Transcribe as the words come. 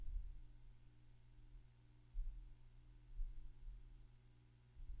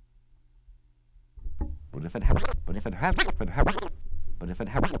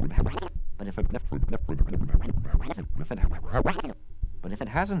But if it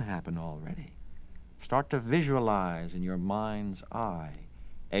hasn't happened already, start to visualize in your mind's eye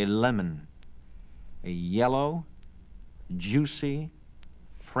a lemon, a yellow, juicy,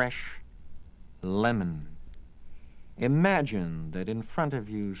 fresh lemon. Imagine that in front of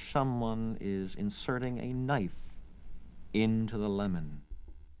you someone is inserting a knife into the lemon.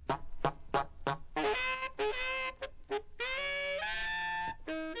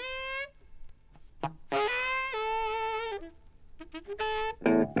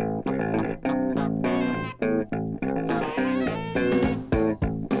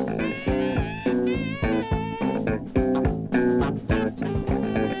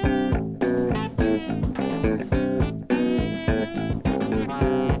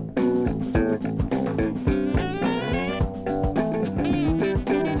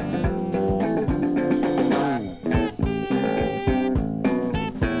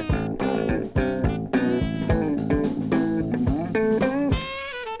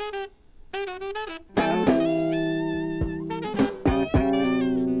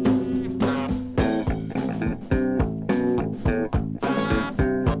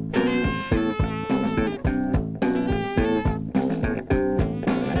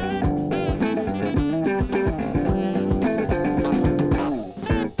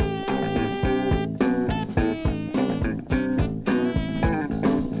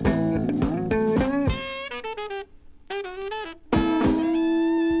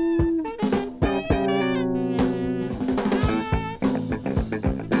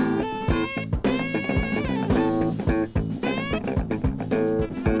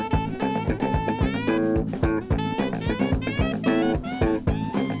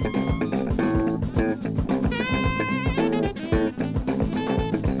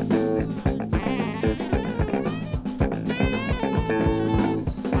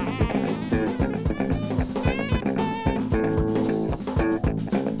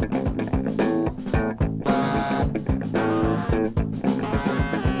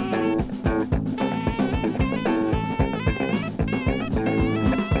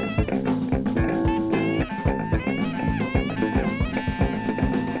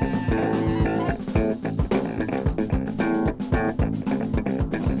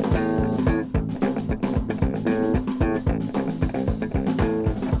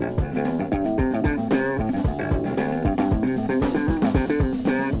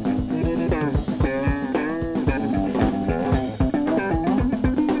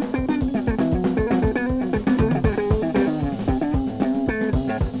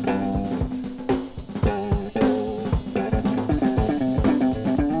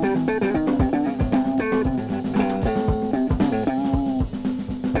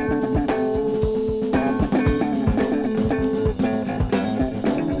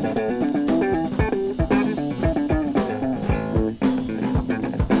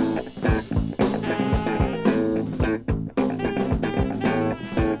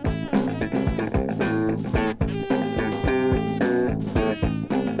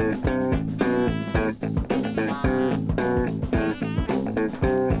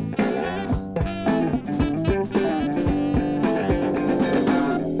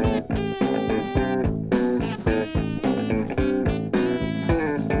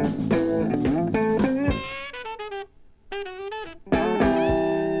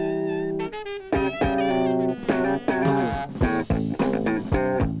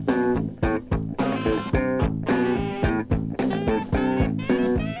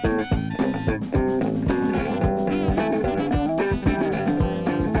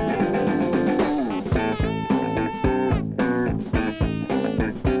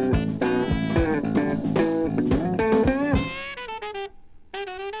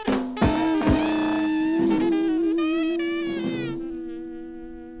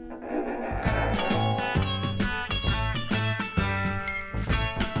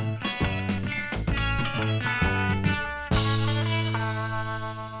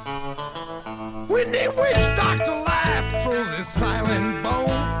 When the witch doctor life throws his silent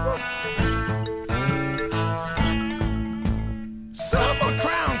bone, some are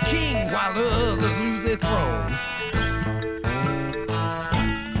crowned king while others lose their thrones.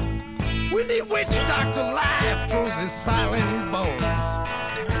 When the witch doctor life throws his silent bones,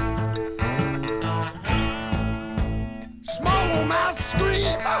 small old mouth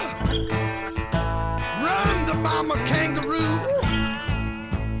scream, run to mama kangaroo.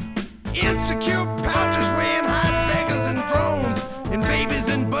 Insecure pouches weighing hot beggars and drones, and babies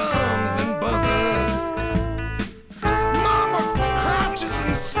and bums and buzzards. Mama crouches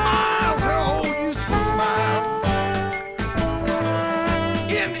and smiles her old useless smile.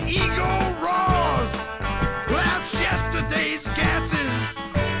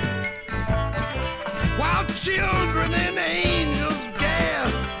 children and angels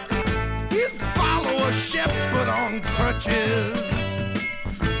gasp. He'd follow a shepherd on crutches.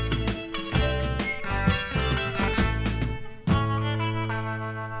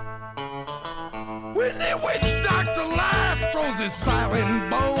 When the witch doctor life throws his silent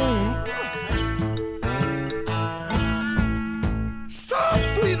bone, some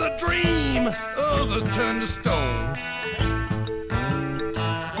flee the dream, others turn to stone.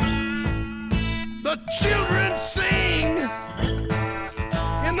 The children sing,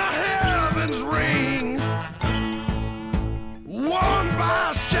 in the heavens ring, warmed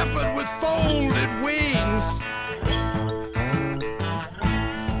by a shepherd with folded wings.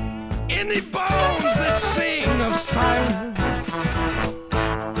 Any bones that sing of silence,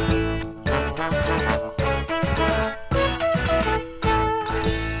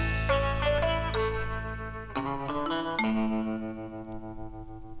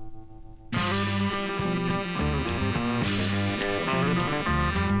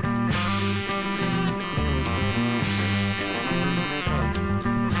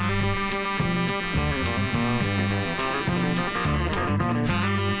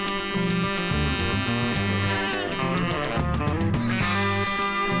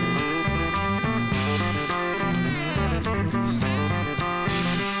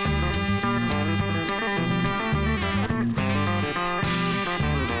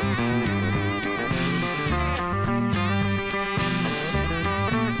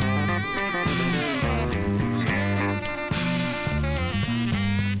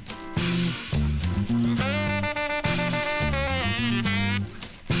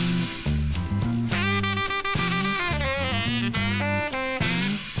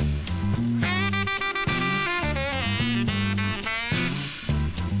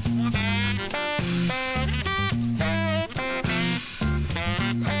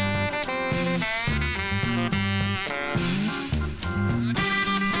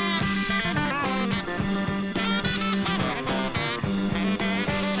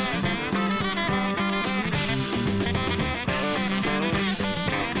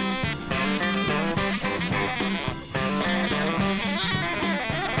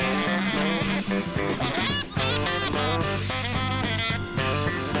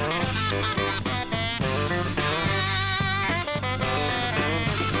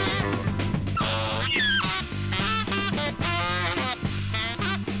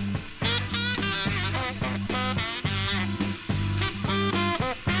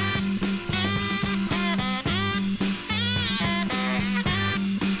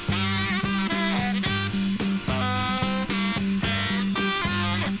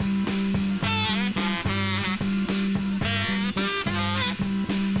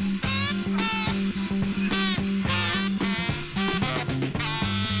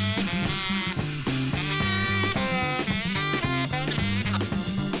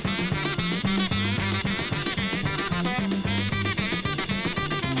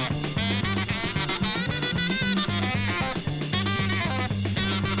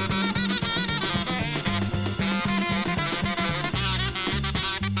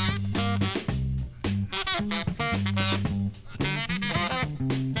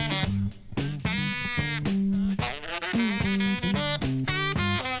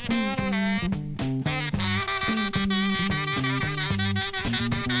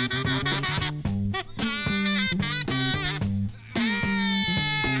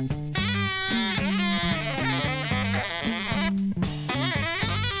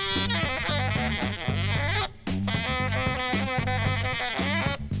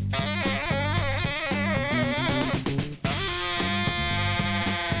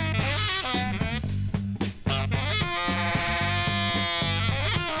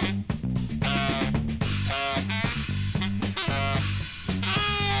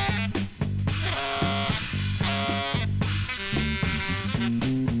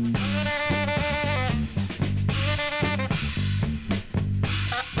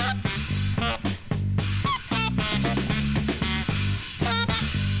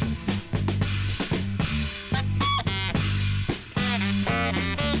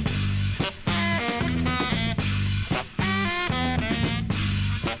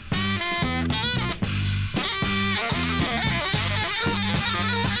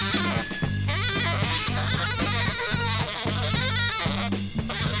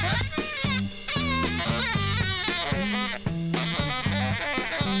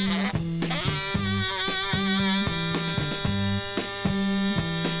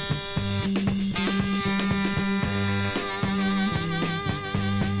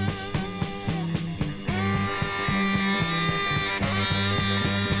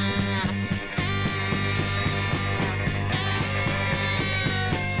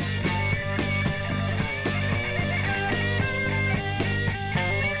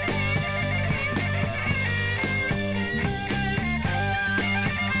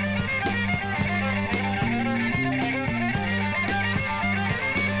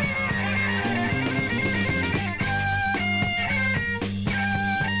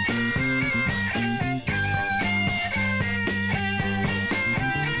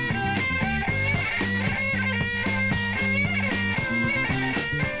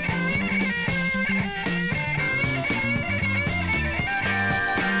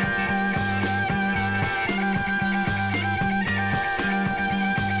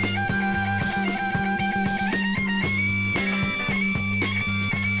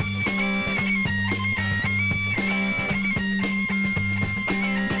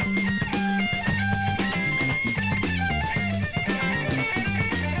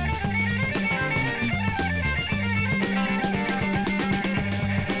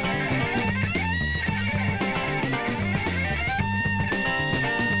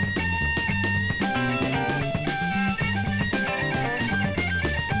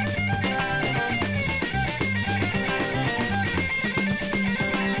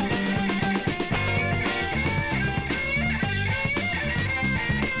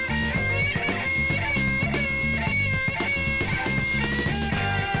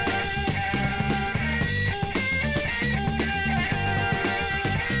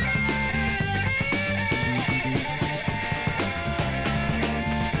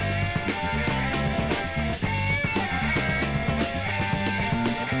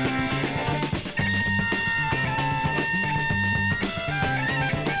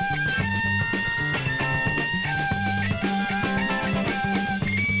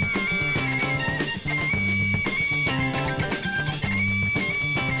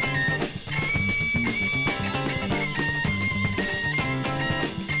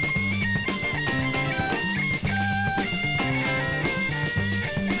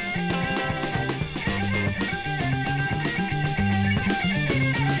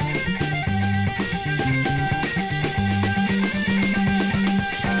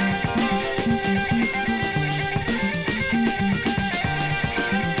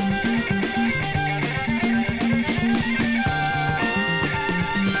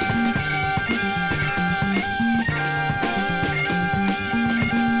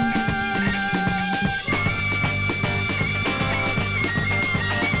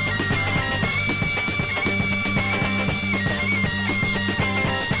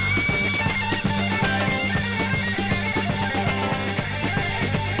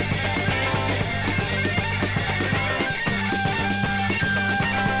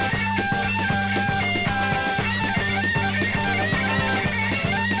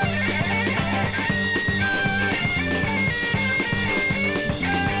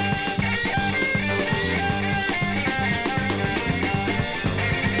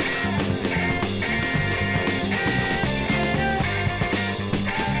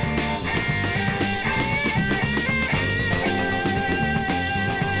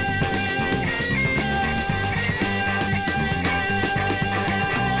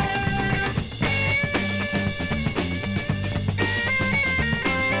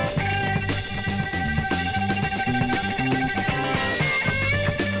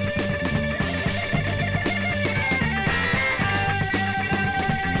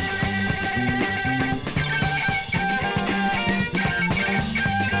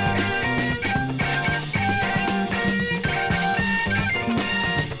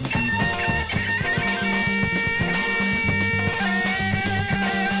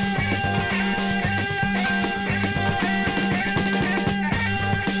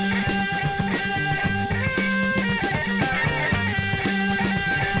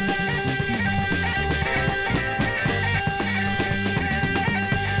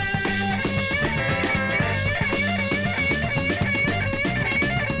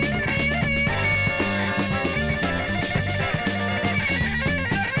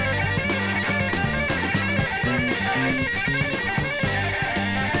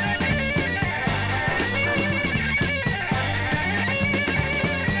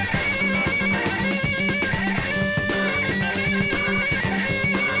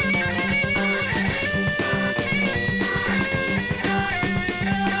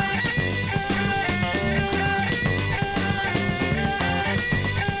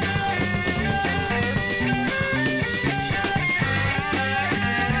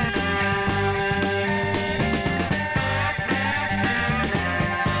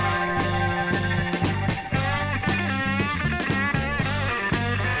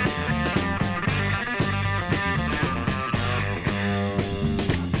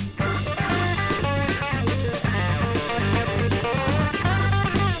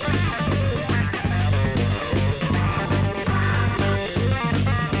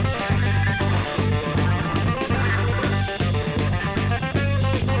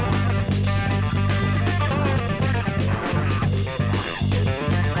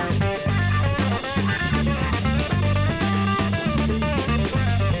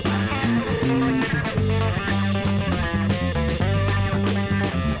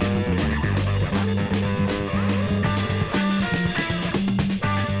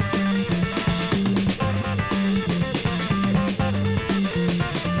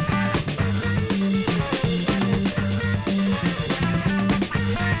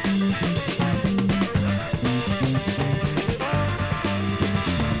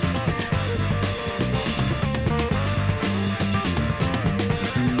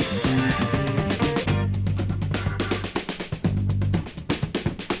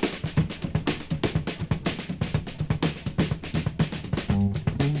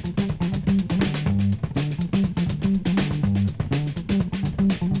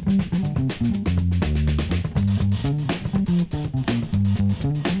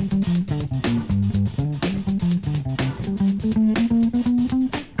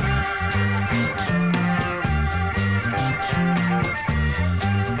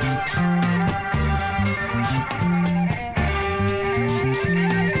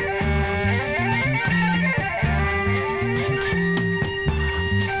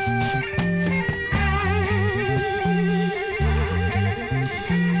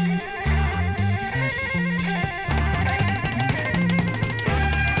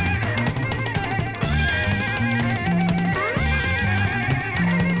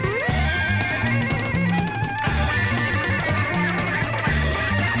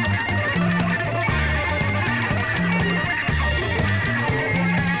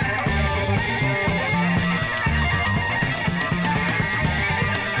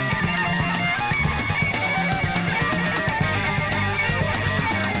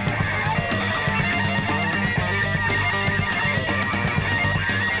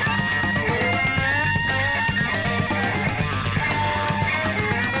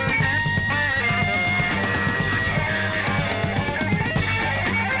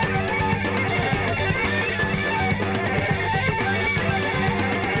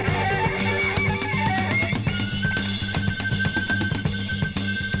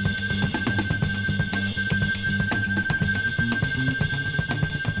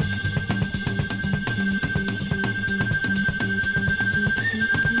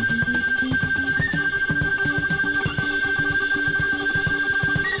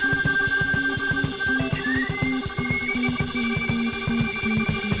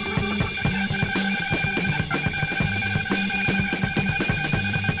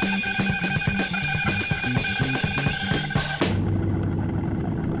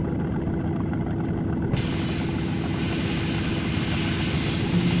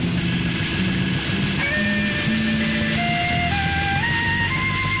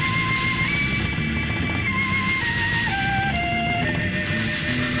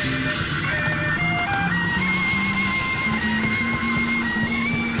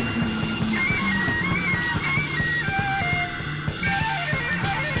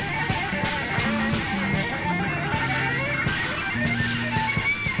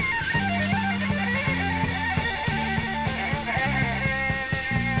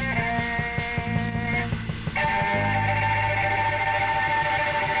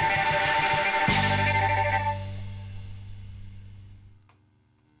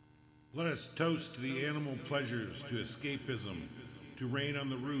 toast to the animal pleasures, to escapism, to rain on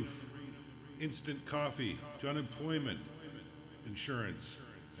the roof, instant coffee, to unemployment insurance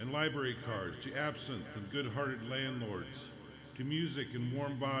and library cards, to absinthe and good-hearted landlords, to music and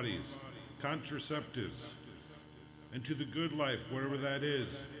warm bodies, contraceptives, and to the good life, whatever that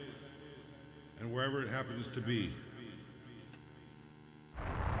is, and wherever it happens to be.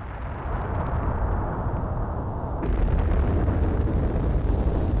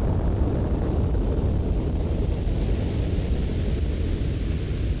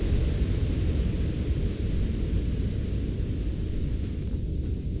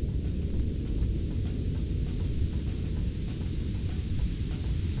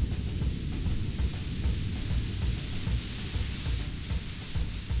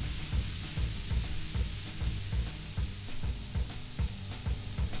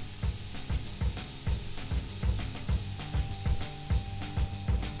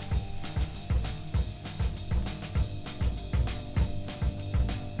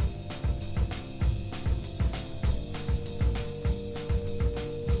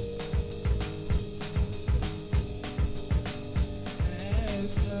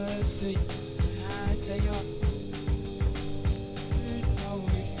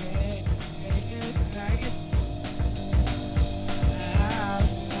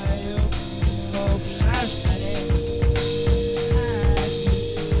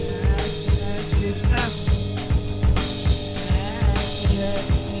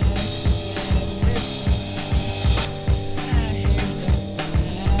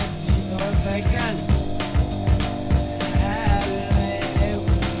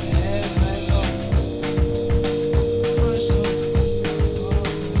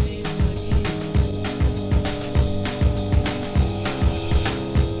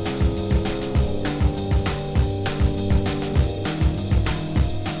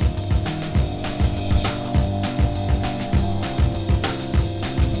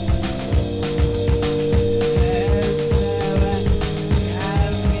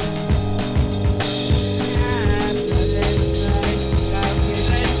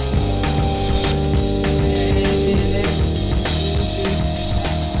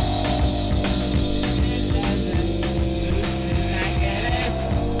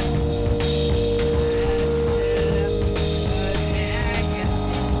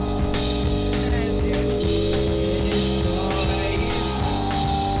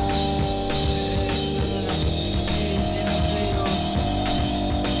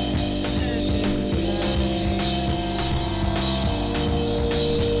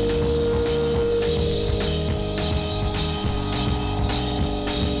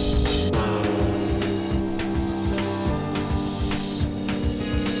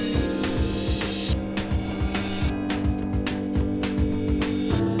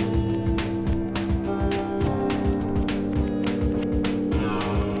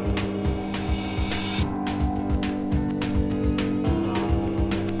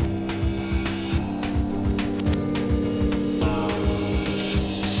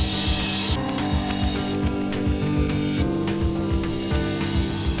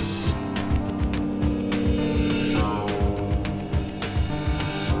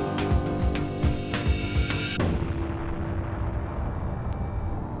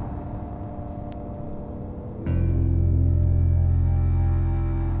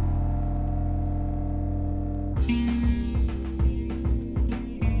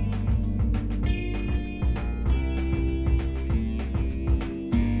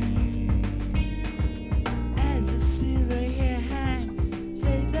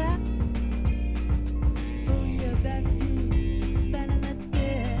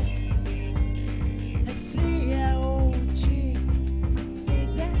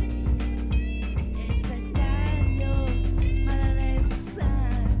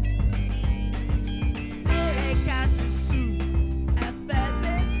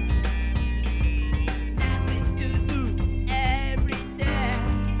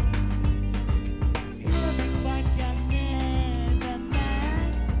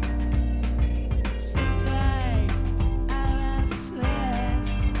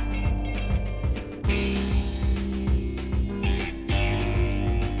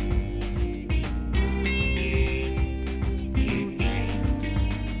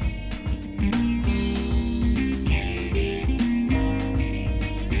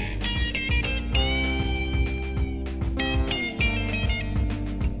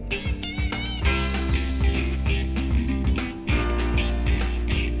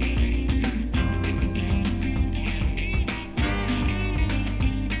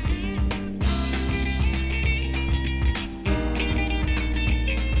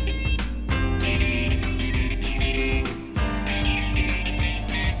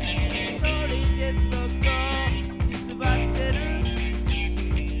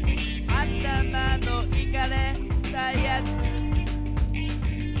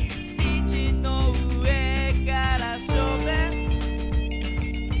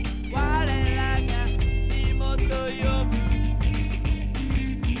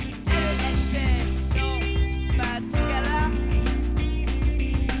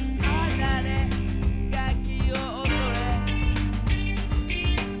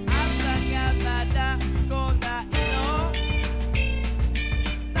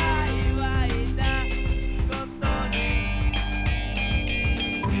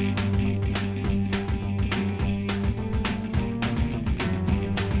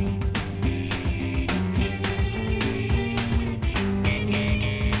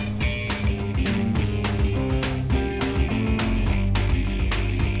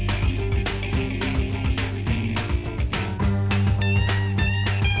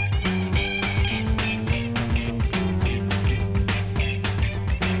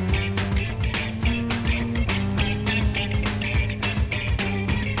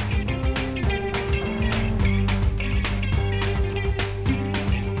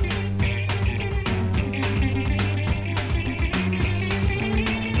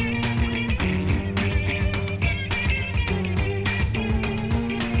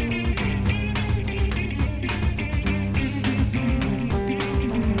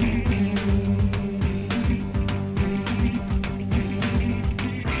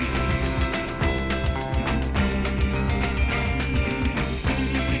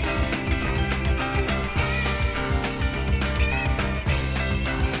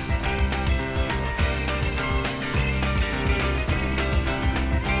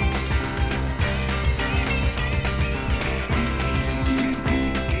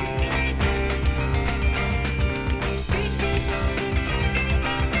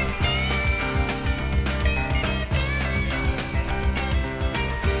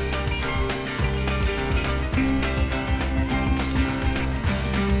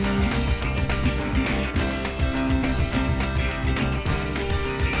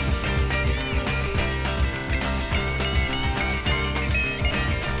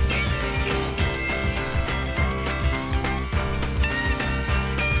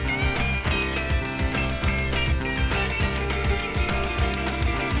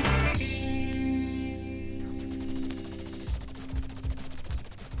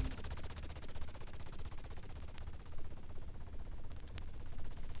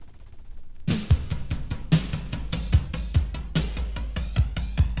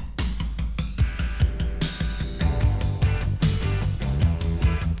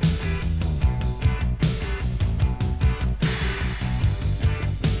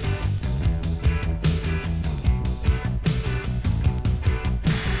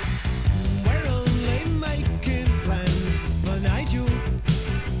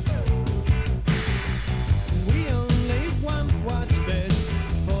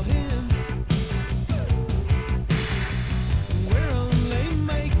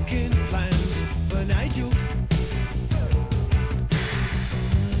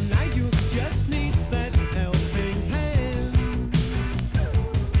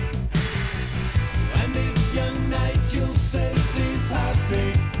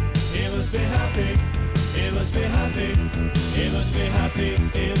 He must be happy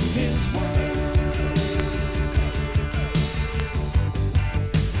in his world.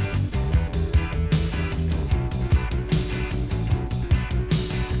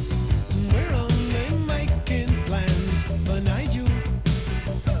 We're only making plans for Nigel.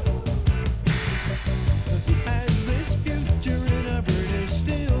 As this future in a British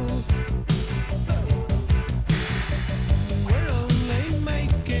steel. We're only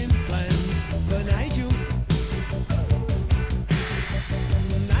making plans for Nigel.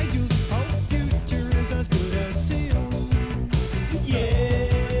 Nigel's whole future is as good as sealed. Yeah,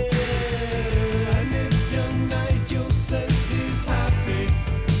 and if young Nigel says he's happy,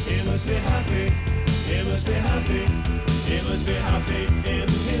 he must be happy, he must be happy, he must be happy in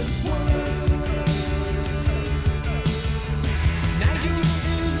his world. Nigel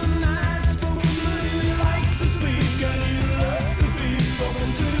is a nice spoken, but he likes to speak and he loves to be spoken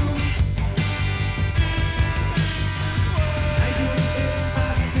to. Nigel is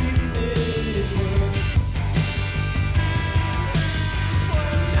happy in his world.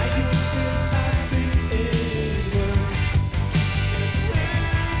 Nigel is happy in his world.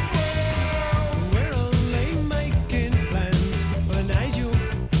 We're only making plans for Nigel.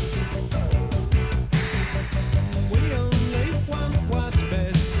 We only want what's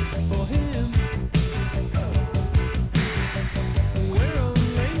best for him. We're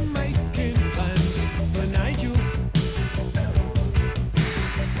only making plans for Nigel.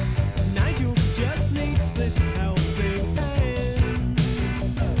 Nigel just needs this helping hand.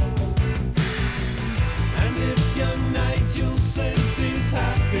 And if young Nigel says he's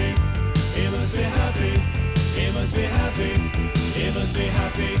happy, he must be happy, he must be happy, he must be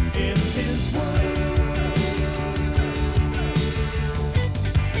happy in his world.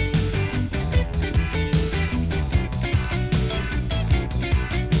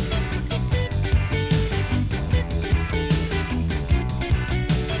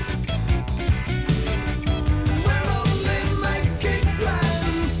 We're only making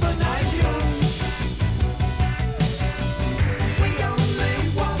plans for Nigel. We only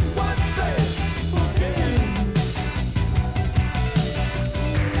want what's best for him.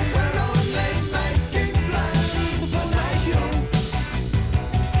 We're only making plans for Nigel.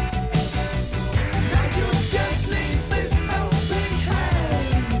 Nigel just needs this helping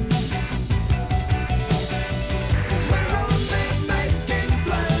hand. We're only making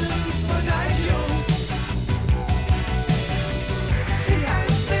plans for Nigel. He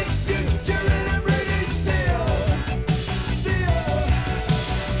has this future in a British steel.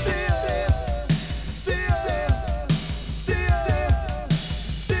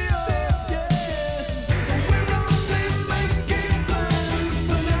 We're only making plans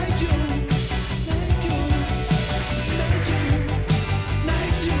for Nigel.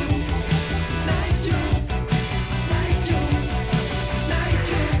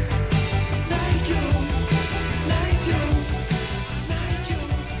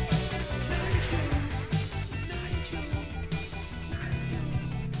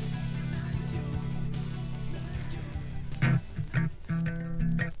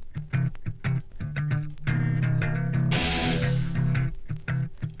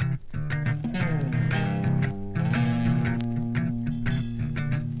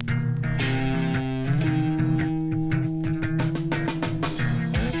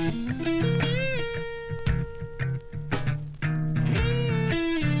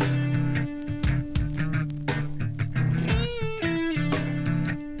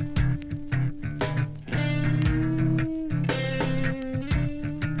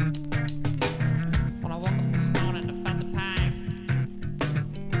 When I woke up this morning, I found the pie.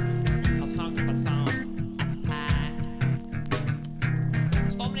 I was hungry for some pie.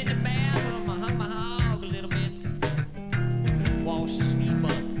 Storming in the bathroom, I hung my hog a little bit. Wash the sleep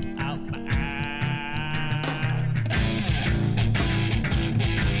up out my eye.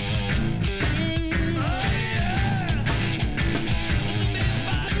 Oh yeah, this'll be a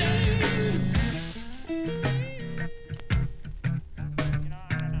fine day.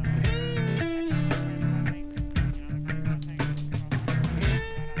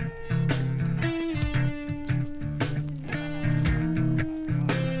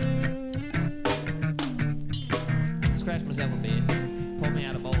 Scratched myself a bit, pulled me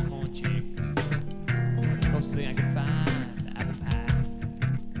out a bowl of corn chips. Closest thing I could find, apple pie.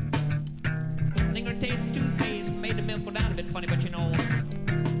 Lingering taste of toothpaste made the milk go down a bit funny, but you know,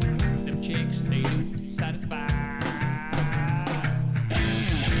 them chicks, they do satisfy.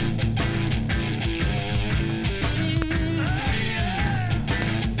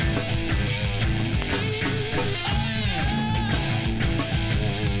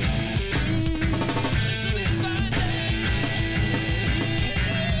 This'll be a fine day.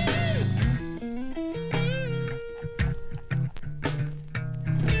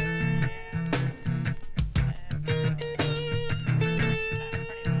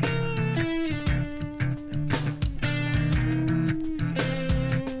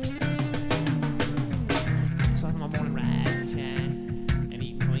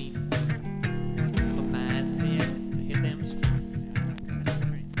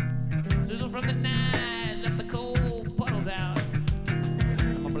 from the night, left the cold puddles out.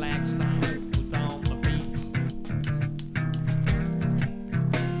 My black stone was on my feet.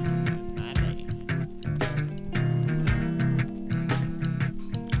 It's my name.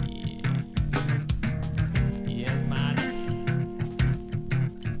 Yeah. Yes, my name.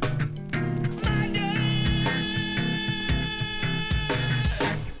 My name.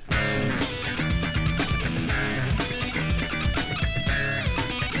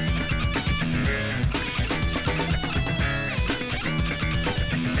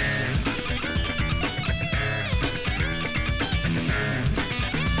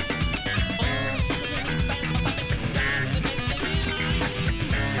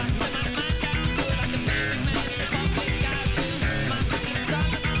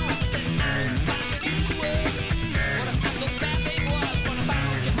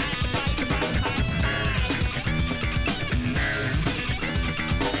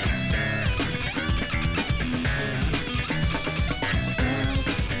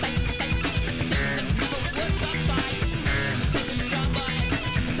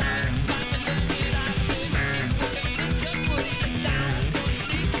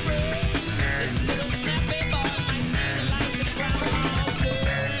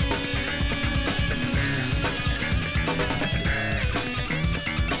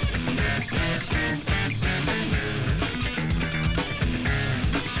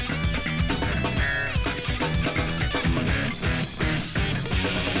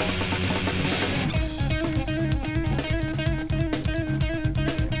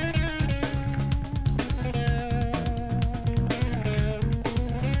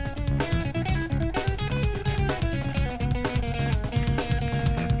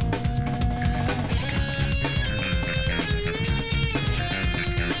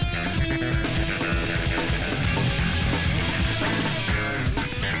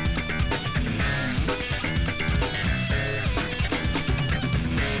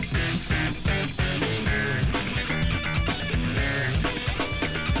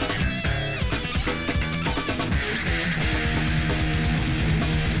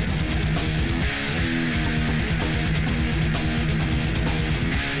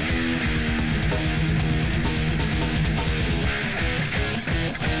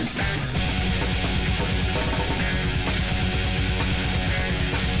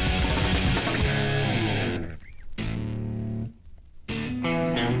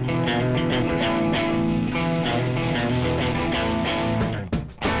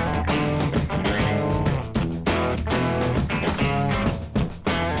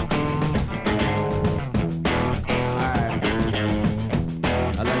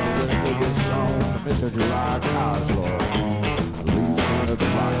 Mr. Gerard Oslo, lead singer of the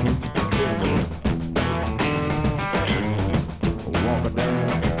Lockheed River. Walking down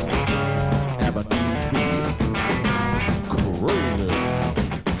Avenue B, crazy.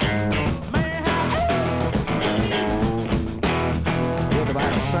 Man,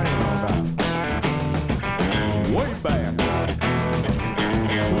 everybody sang about way back.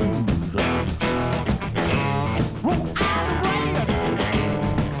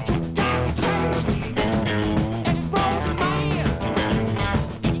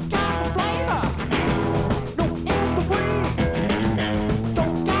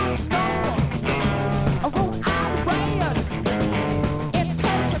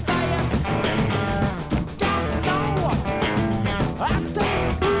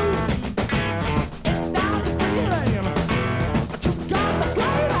 Just got the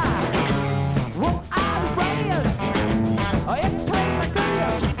flavor.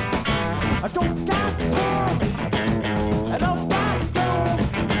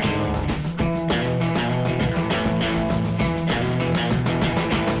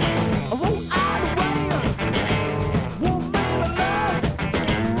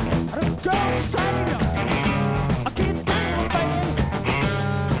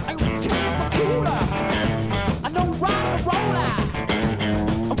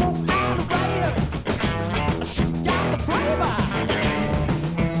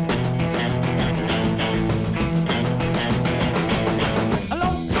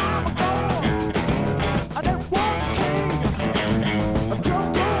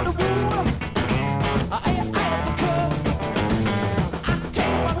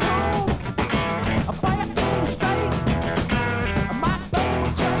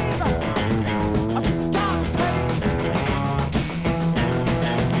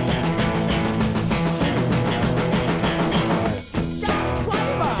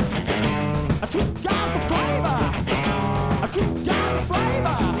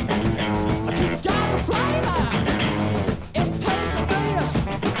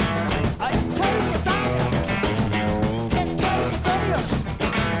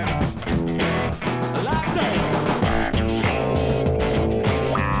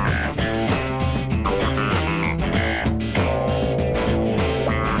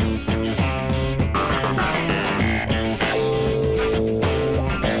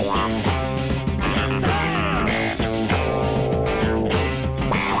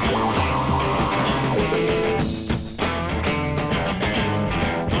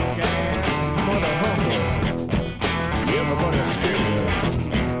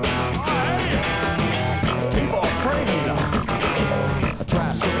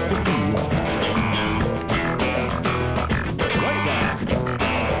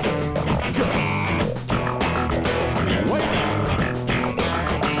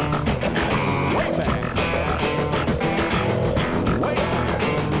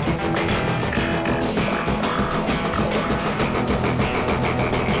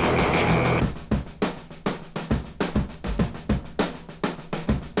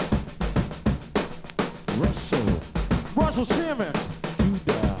 Russell Simmons,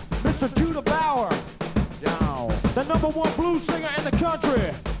 Judah, Mr. Judah Bauer, down, the #1 blues singer in the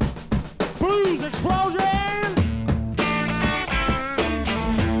country, Blues Explosion.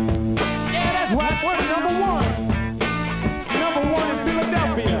 Yeah, that's right, we're #1. #1 in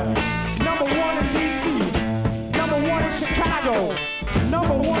Philadelphia, #1 in DC, #1 in Chicago,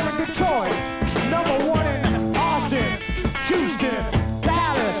 #1 in Detroit, #1 in Austin, Houston,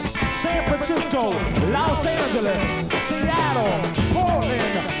 Dallas, San Francisco, Los Angeles, Seattle,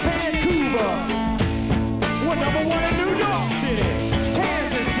 Portland, Vancouver. We're #1 in New York City,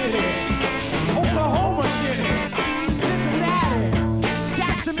 Kansas City, Oklahoma City, Cincinnati,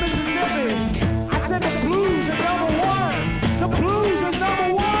 Jackson, Mississippi. I said the blues is #1. The blues is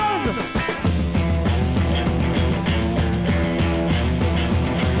 #1.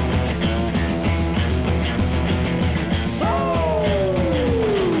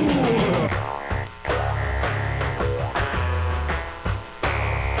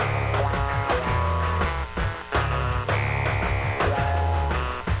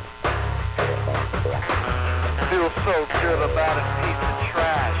 So good about a piece of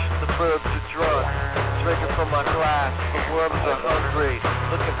trash. The birds are drunk, drinking from my glass. The worms are hungry,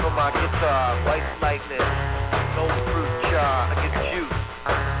 looking for my guitar. White lightning, no fruit jar. I get juice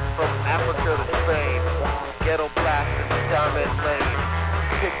from Africa to Spain. Ghetto blast in Diamond Lane.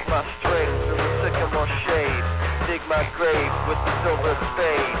 Pick my strings in the sycamore shade. Dig my grave with the silver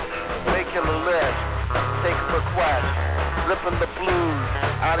spade. Making a list, take requests. Ripping the blues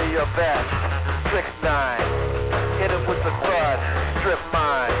out of your vest. Strychnine. Hit it with the thud, strip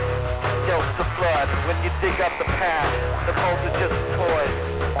mine, yelp the flood. When you dig up the path, the bones are just toys.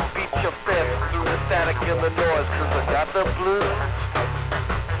 Beat your fist through the static Illinois, cause I got the blues,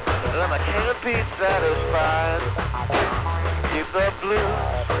 and I can't be satisfied. Keep the blues,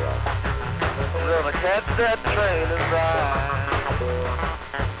 till I catch that train and ride.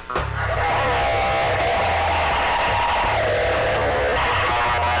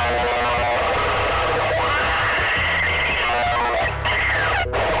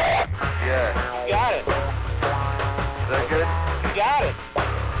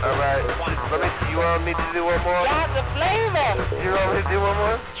 You want me to do one more? Got the flavor. You want me to do one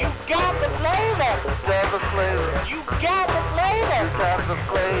more? You got the flavor. Got the flavor. You got the flavor. You got the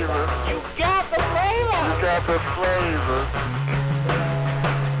flavor. You got the flavor. You got the flavor.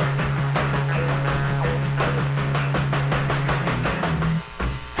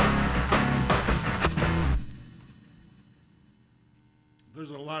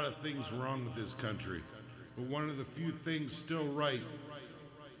 There's a lot of things wrong with this country, but one of the few things still right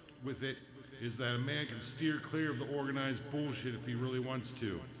with it is that a man can steer clear of the organized bullshit if he really wants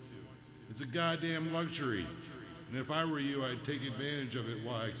to. It's a goddamn luxury, and if I were you, I'd take advantage of it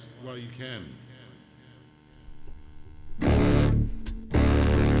while you can.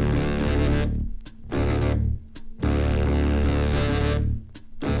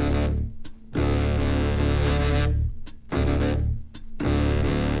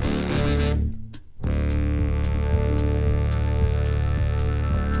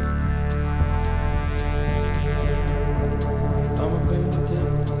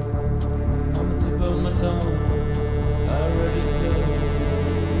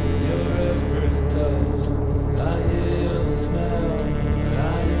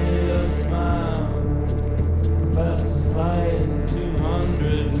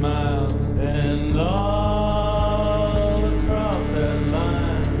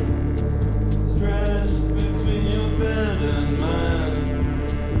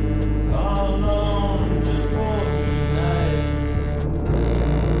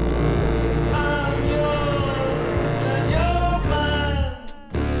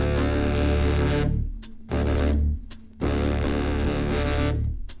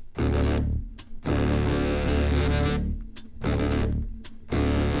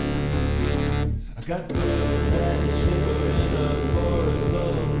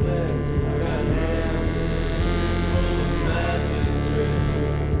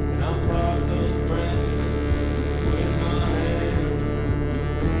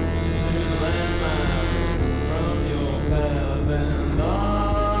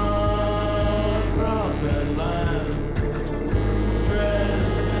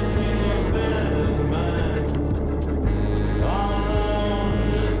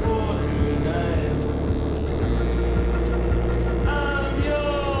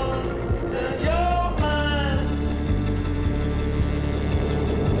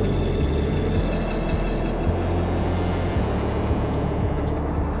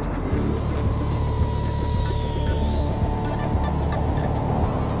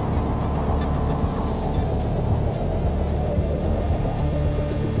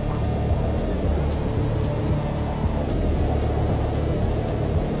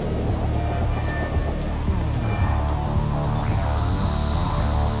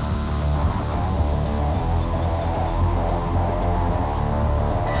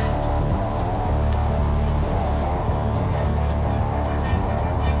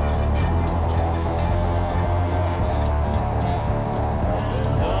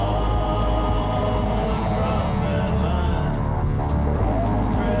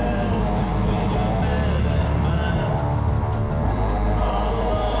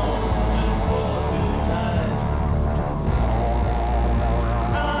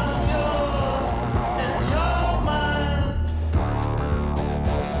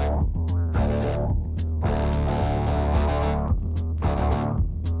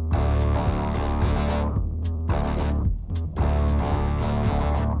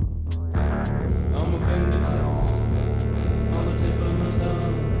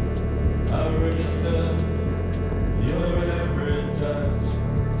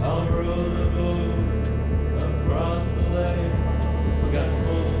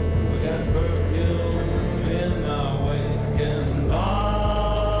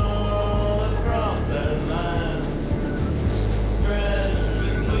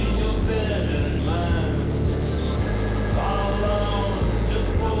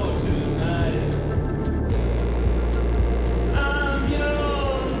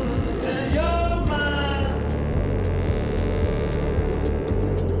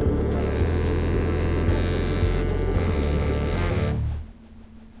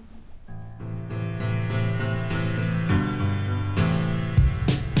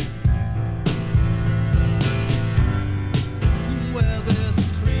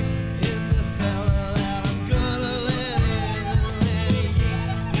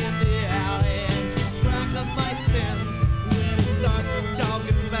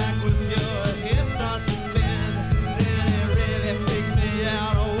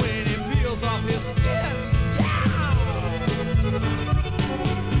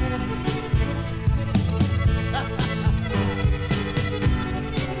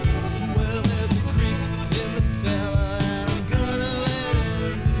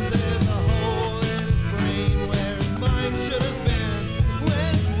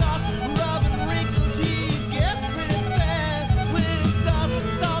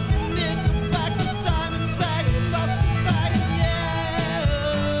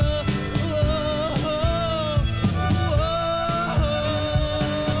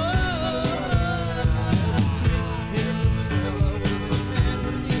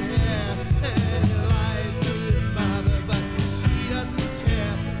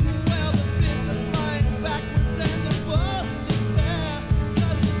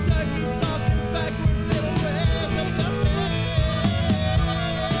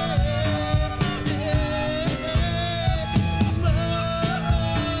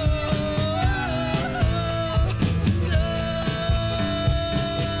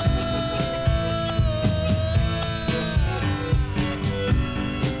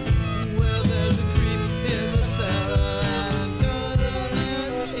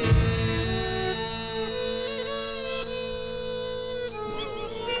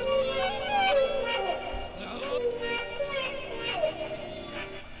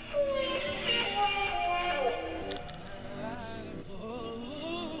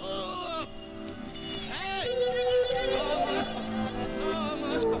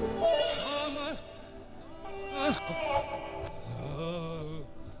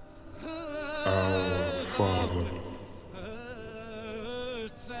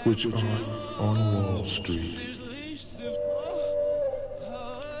 which are on Wall Street.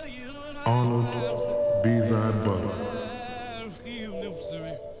 Honored be thy butter.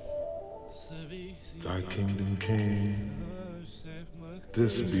 Thy kingdom came,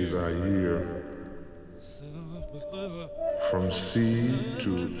 this be thy year. From sea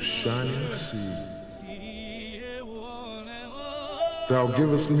to shining sea, thou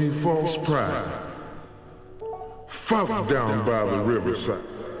givest me false pride, fuck down by the riverside.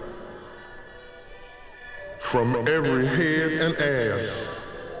 From every head and ass,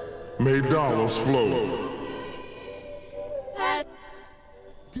 may dollars flow.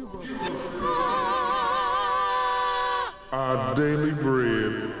 Our daily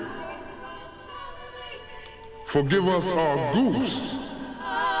bread. Forgive us our goofs.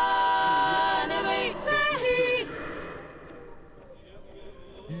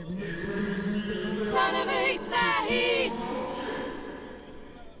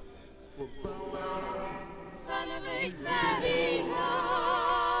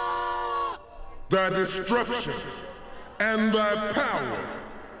 Thy destruction and thy power,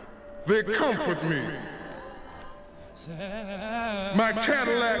 they comfort me. My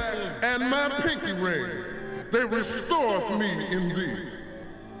Cadillac and my pinky ring, they restore me in thee.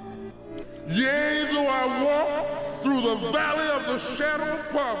 Yea, though I walk through the valley of the shadow of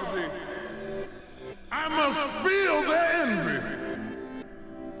poverty, I must feel their envy.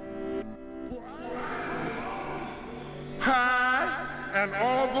 High and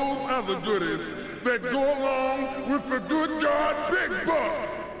all those other goodies that go along with the good God big buck.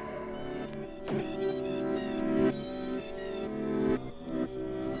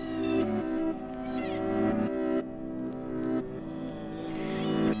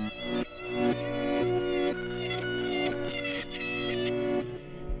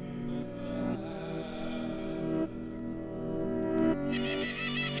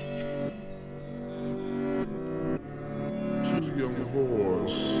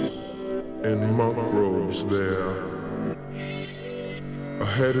 In monk robes there,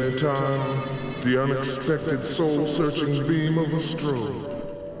 ahead in time, the unexpected soul-searching beam of a strobe.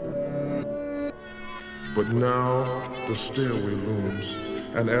 But now the stairway looms,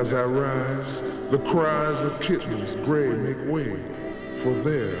 and as I rise, the cries of kittens gray make way, for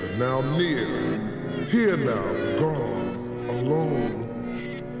there, now near, here now, gone, alone,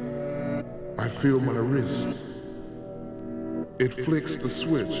 I feel my wrist. It flicks the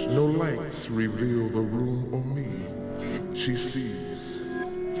switch, no lights reveal the room or me. She sees,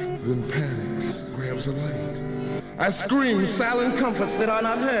 then panics, grabs a light. I scream silent comforts that are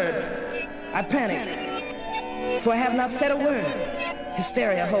not heard. I panic, for I have not said a word.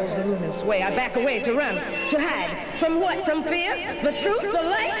 Hysteria holds the room in sway. I back away to run, to hide. From what? From fear? The truth, the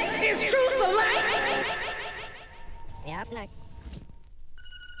light? Is truth the light? Yeah, no.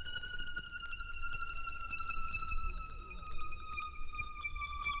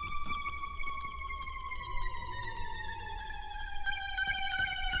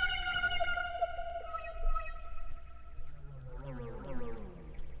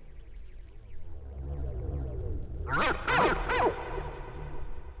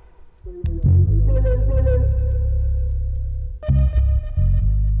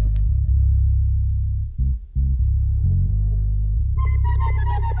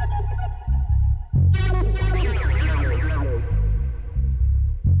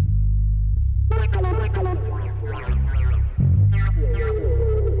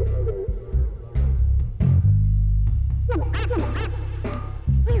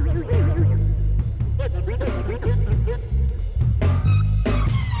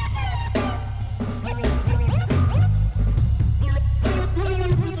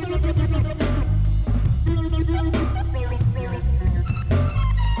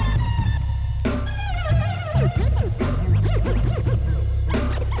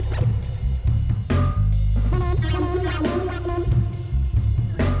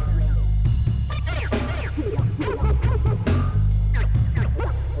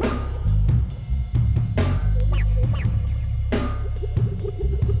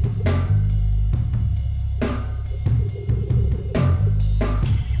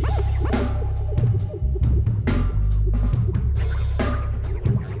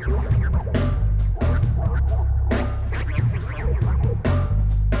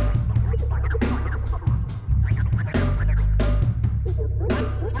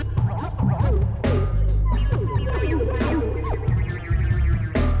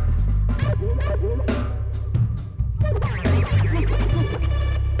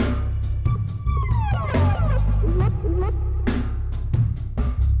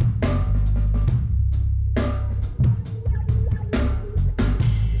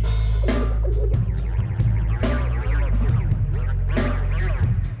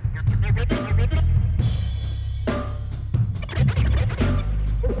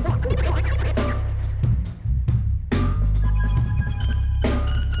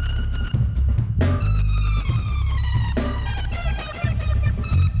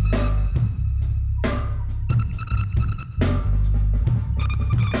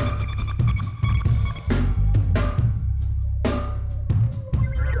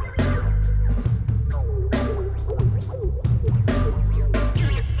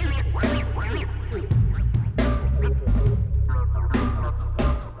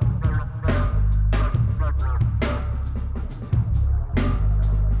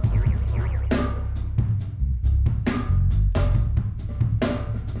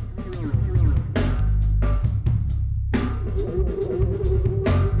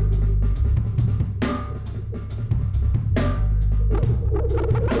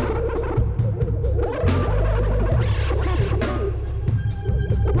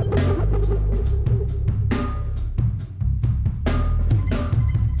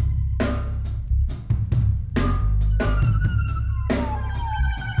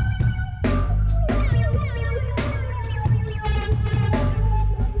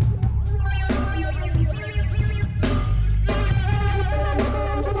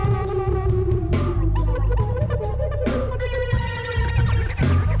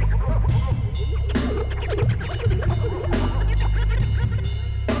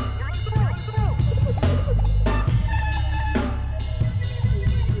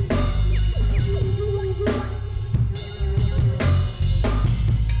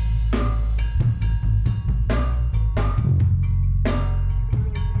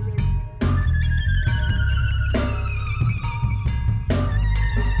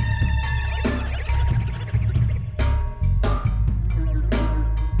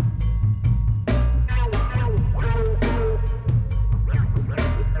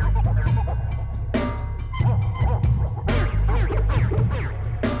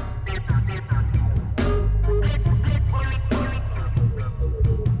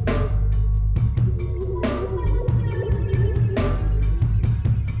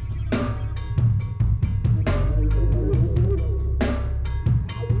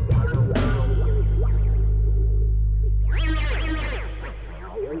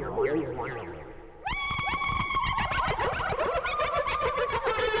 My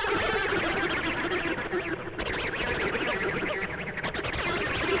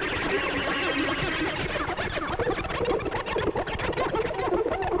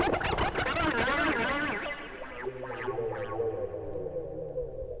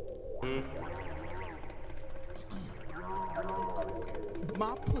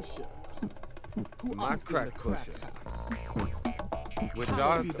pusher. My crack pusher. Which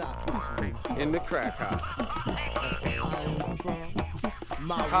are in the crack house.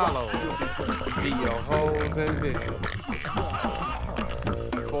 Hollow be your hoes and bitches.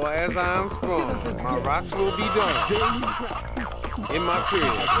 For as I'm sprung, my rocks will be done. In my crib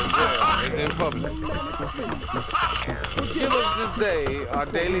as well as in public. Give us this day our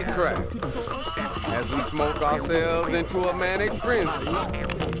daily crack as we smoke ourselves into a manic frenzy.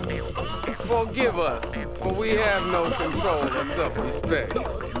 Forgive us, for we have no control or self-respect.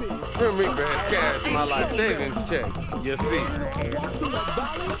 Grim Reaper has cashed my life savings check, you see.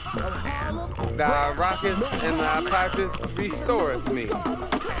 Thy rockets and thy pipes restoreth me,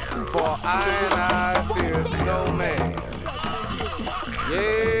 for I and I fear no man.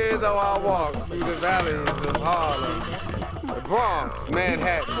 Yea, though I walk through the valleys of Harlem, the Bronx,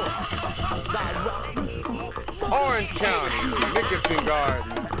 Manhattan, Orange County, Nickerson Garden,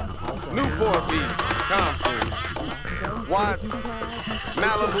 Newport Beach, Compton, Watts,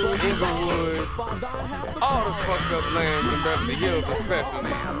 Malibu, Inglewood, all the fucked up lands in Beverly Hills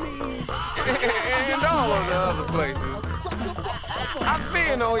especially, and all of the other places. I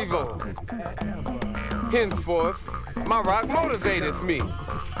fear no evil. Henceforth, my rock motivateth me.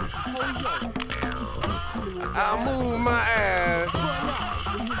 I'll move my ass.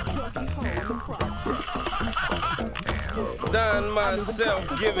 Don myself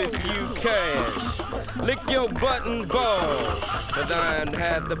giveth you cash. Lick your button balls. For thine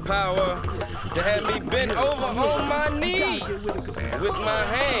had the power to have me bent over on my knees with my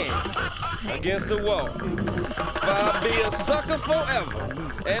hands against the wall. For I'll be a sucker forever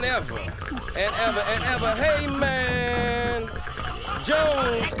and ever and ever and ever. Hey man,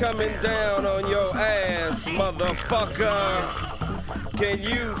 Jones coming down on your ass, motherfucker. Can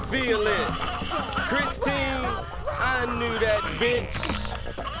you feel it? Christine, I knew that bitch.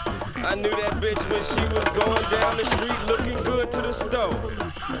 I knew that bitch when she was going down the street looking good to the store.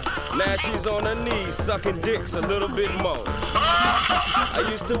 Now she's on her knees sucking dicks a little bit more. I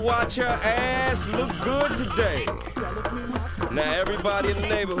used to watch her ass look good today. Now everybody in the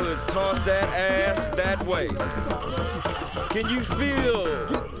neighborhoods toss that ass that way. Can you feel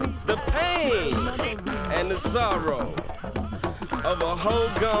the pain and the sorrow of a hoe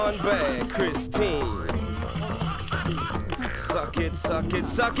gone bad, Christine? Suck it, suck it,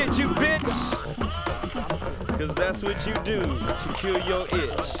 suck it, you bitch! Cause that's what you do to cure your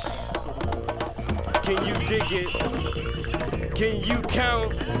itch. Can you dig it? Can you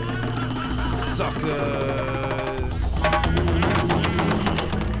count? Suckers!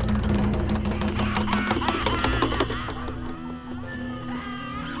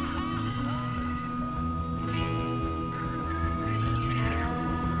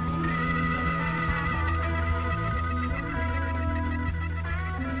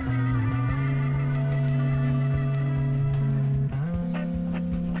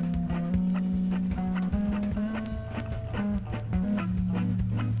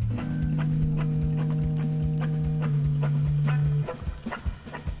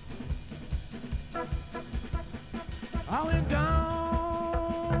 I went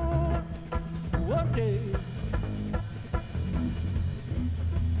down one day.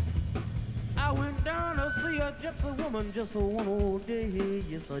 I went down to see a gypsy woman just one old day.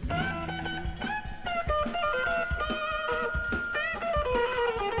 Yes, I did.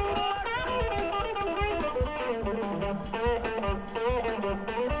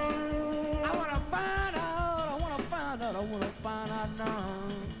 I wanna find out now.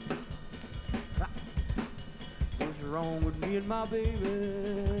 What's wrong with me and my baby?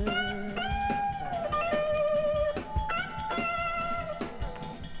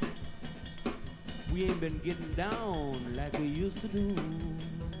 We ain't been getting down like we used to do.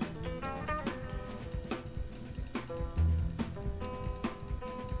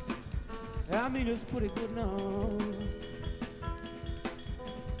 I mean, it's pretty good now.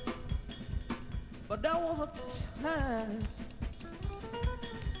 But there was a time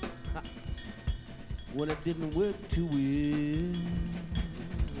when it didn't work too well.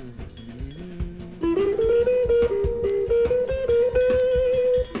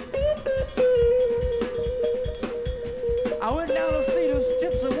 I went down to see this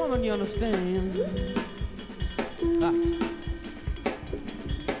gypsy woman, you understand?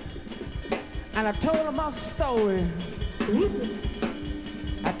 And I told her my story.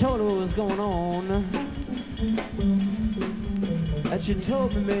 I told her what was going on. And she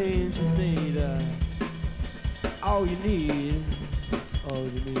told me, man, she said, all you need, all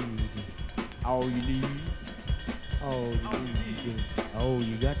you need, all you need, all you need, all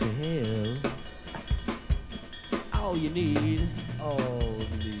you got to have, all you need, all you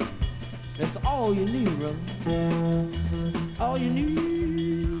need. That's all you need, brother. All you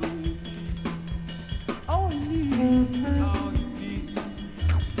need, all you need,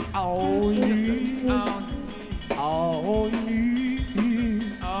 all you need, all you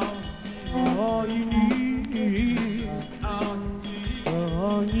need, all you need, all you need,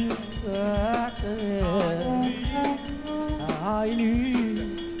 all you got to have, all you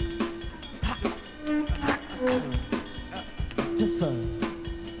need. Just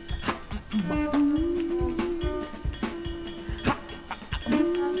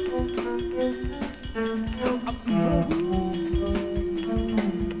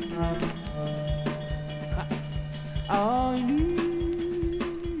all you need,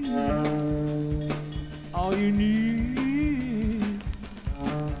 all you need,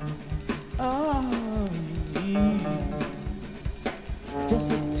 all you need,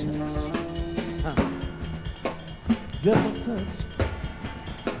 just a touch, just a touch,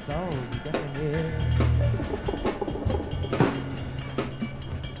 that's all you got to have.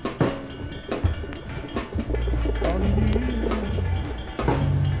 All you need,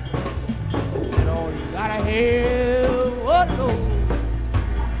 and all you gotta have, oh no.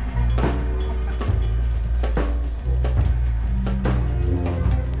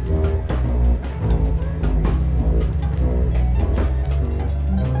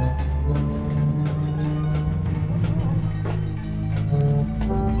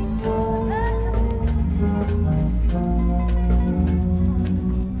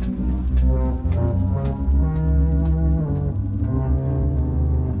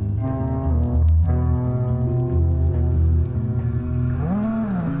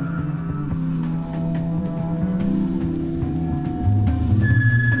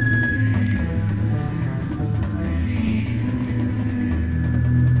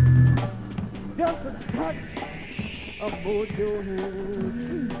 Just a touch of mojo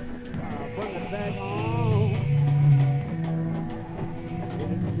hand, I'll bring it back home,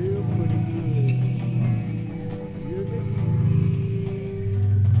 and it feels pretty good. You hear me?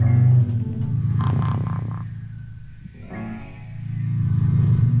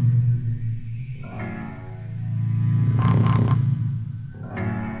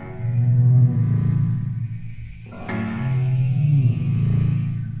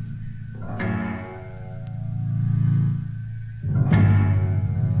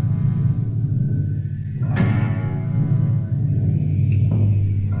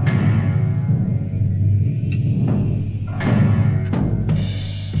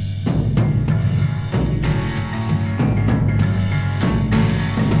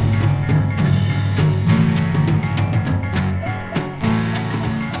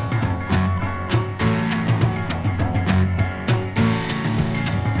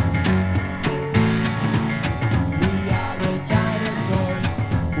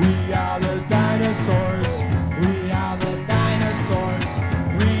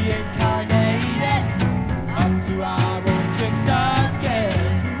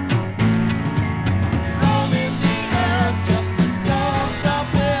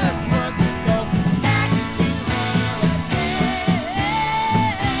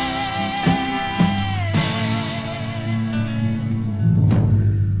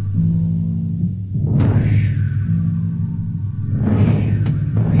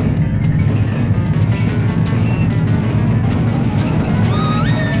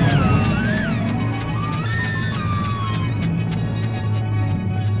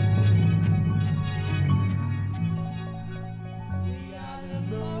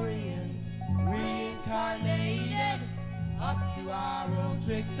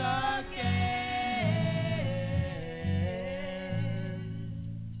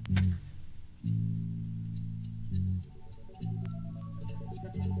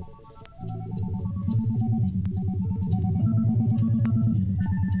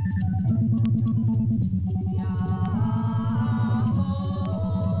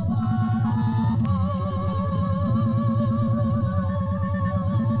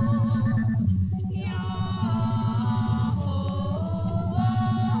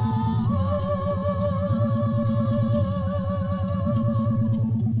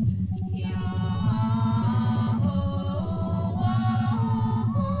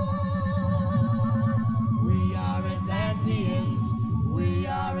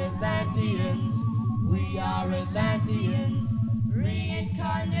 Atlanteans. We are Atlanteans,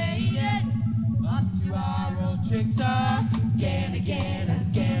 reincarnated, up to our old tricks again, again,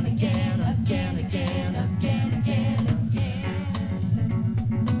 again, again, again, again, again, again, again.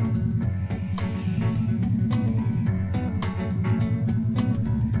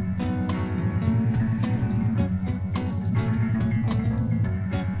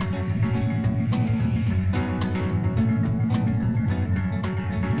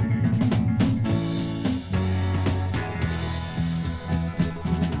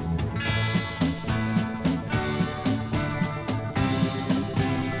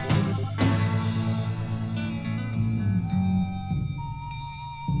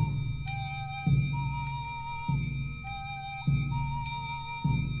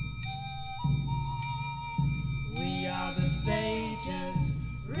 We are the sages,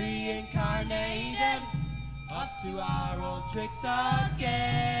 reincarnated, up to our old tricks again.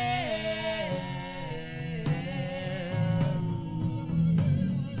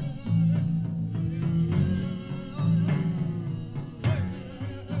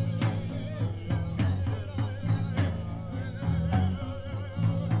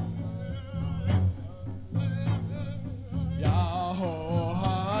 Yahoo,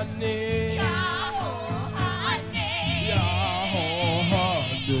 honey. Yahoo, honey. Yahoo,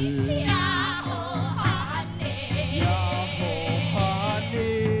 honey. Yahoo, honey.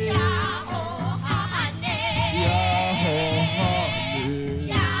 Yahoo, honey. Yahoo, honey.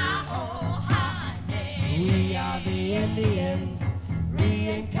 Yahoo, honey. We are the Indians,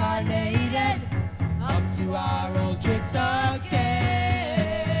 reincarnated, up to our old tricks again.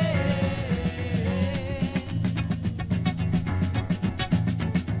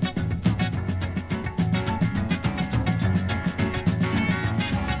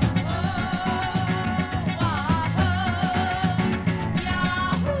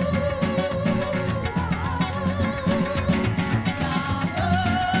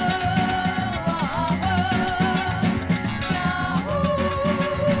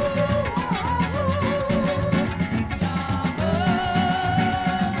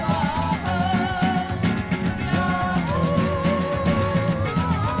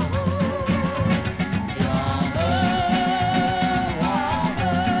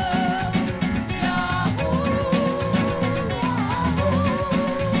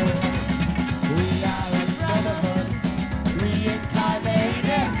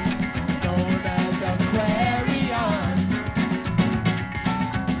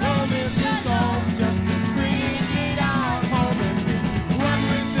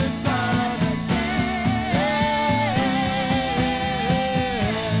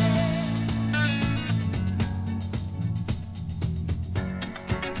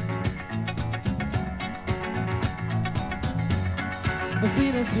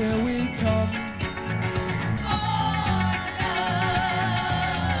 Venus, here we come.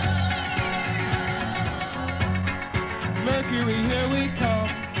 Mercury, here we come.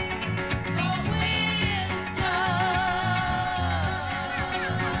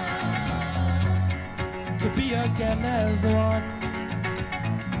 To be again as one.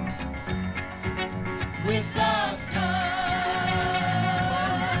 With the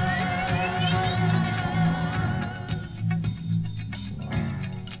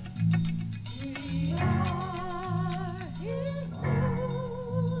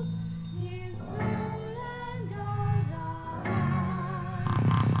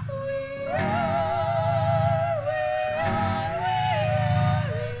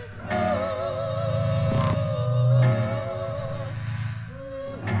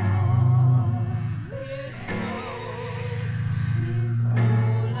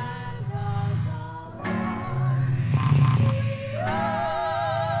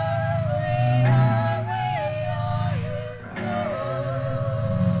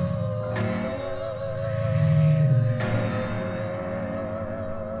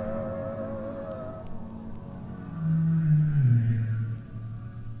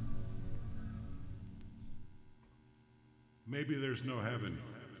Maybe there's no heaven.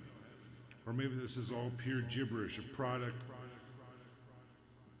 Or maybe this is all pure gibberish, a product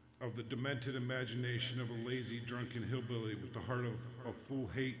of the demented imagination of a lazy, drunken hillbilly with the heart of full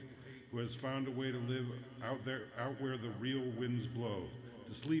hate who has found a way to live out where the real winds blow.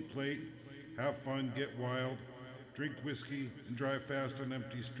 To sleep late, have fun, get wild, drink whiskey, and drive fast on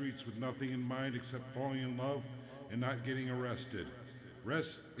empty streets with nothing in mind except falling in love and not getting arrested.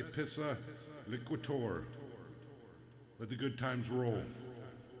 Res ipsa liquitor. Let the good times roll.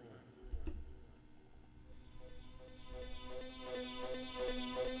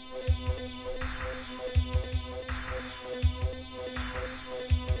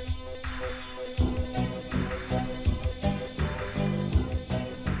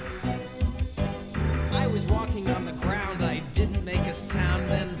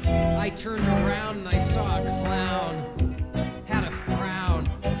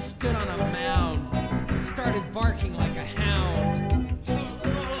 started barking like a hound.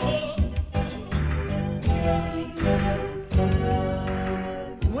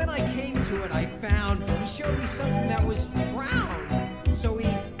 When I came to it, I found he showed me something that was round. So we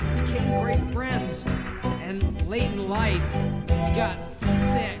became great friends. And late in life, he got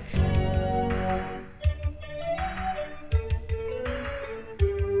sick.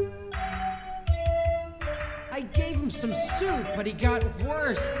 I gave him some soup, but he got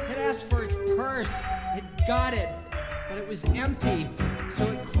worse. It asked for its purse. It got it, but it was empty, so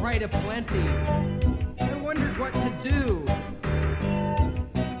it cried aplenty. I wondered what to do.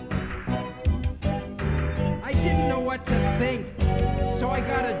 I didn't know what to think, so I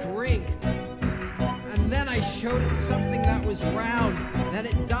got a drink. And then I showed it something that was round. Then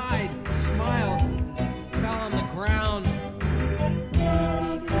it died, smiled, and fell on the ground.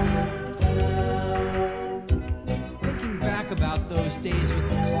 Thinking back about those days with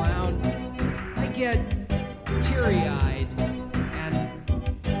the clown, I get teary-eyed and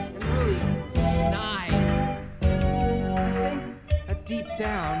really snide. I think that deep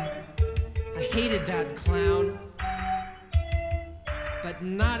down, I hated that clown, but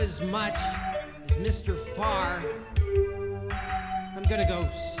not as much as Mr. Farr. I'm gonna go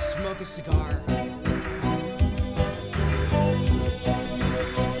smoke a cigar.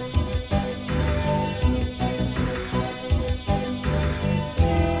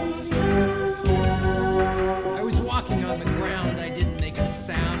 I was walking on the ground, I didn't make a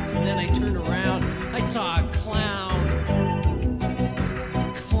sound, and then I turned around, I saw a clown.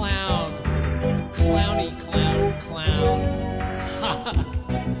 Clowny clown, clown.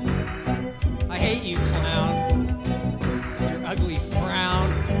 I hate you, clown. Your ugly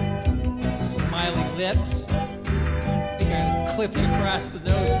frown, smiley lips. I think I'll clip you across the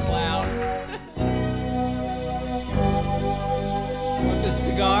nose, clown. Want this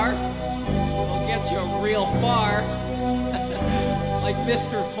cigar? I'll get you real far. Like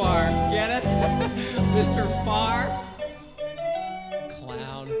Mr. Farr. Get it? Mr. Farr?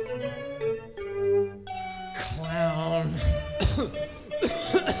 Clown.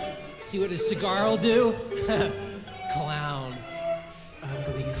 See what a cigar will do? Clown.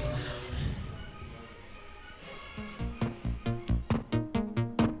 Ugly clown.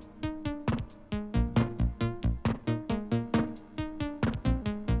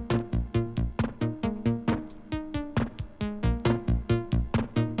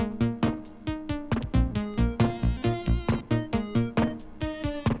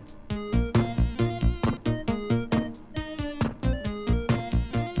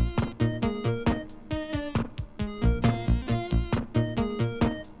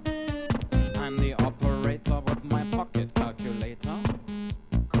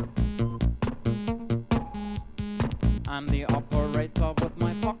 I'm the operator with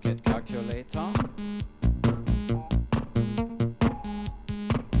my pocket calculator.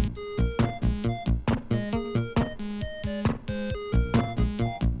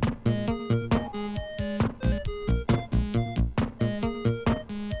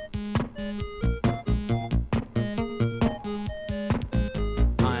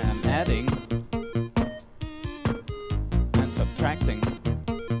 I am adding and subtracting.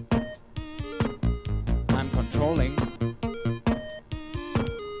 I'm controlling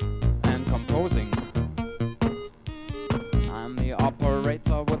and composing. I'm the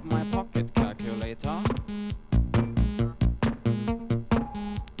operator with my pocket calculator.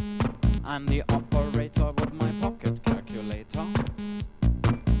 I'm the operator with my pocket calculator.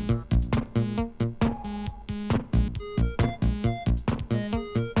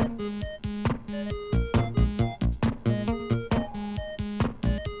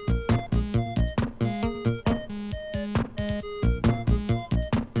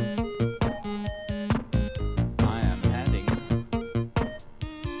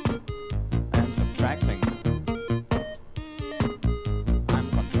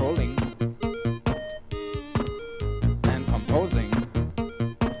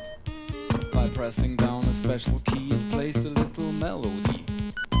 Pressing down a special key, it plays a little melody.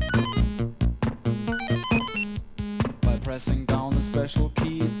 By pressing down a special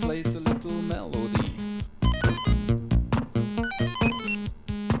key, it plays a little melody.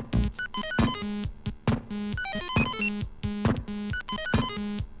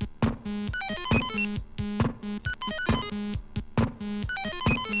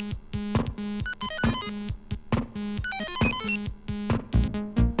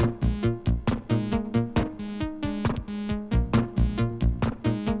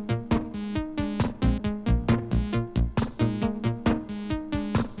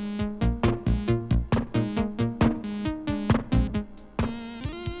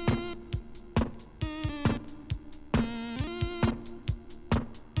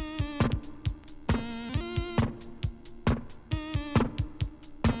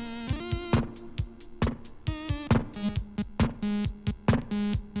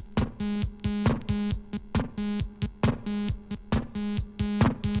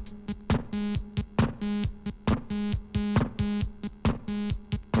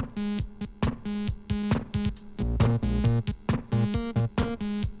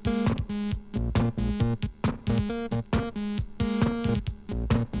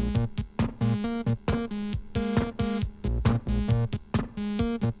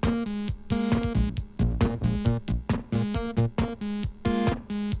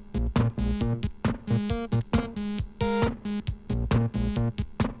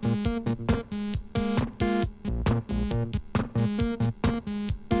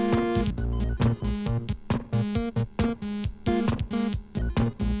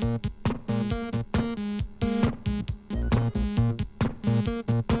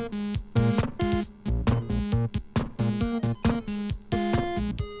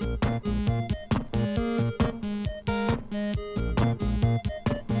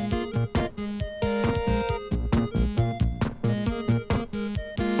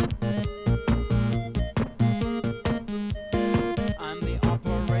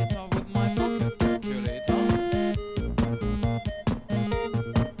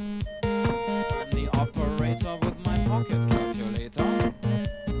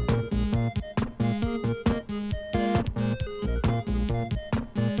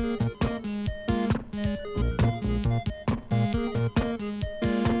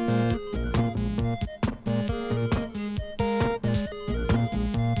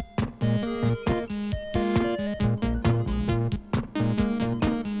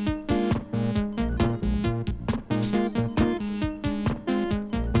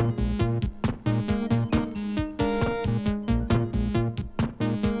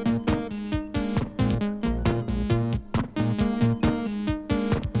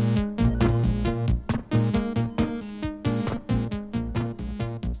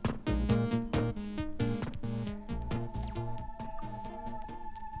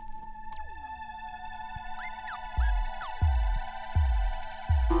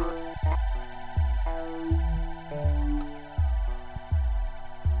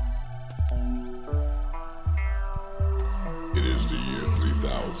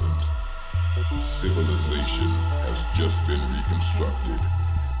 2000. Civilization has just been reconstructed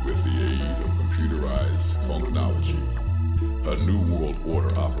with the aid of computerized funknology. A new world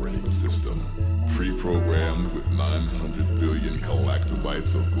order operating system, pre-programmed with 900 billion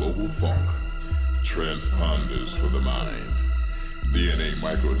galactobytes of global funk, transponders for the mind, DNA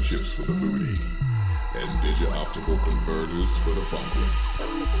microchips for the booty, and digi-optical converters for the funkless.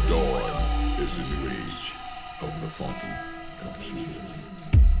 Dawn is the new age of the funky computer.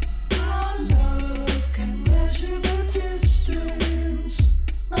 Our love can measure the distance,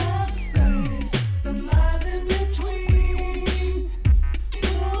 our space that lies in between.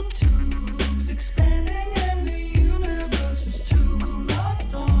 Your tubes expanding and the universe is too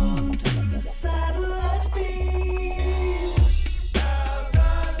locked on to the satellite's beam. How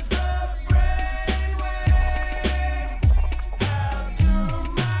does the brainwave? How do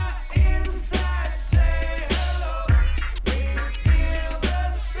my insides say hello? We feel the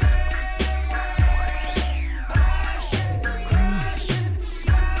same way. Passion, crashing,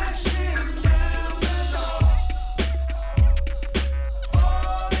 smashing down the door.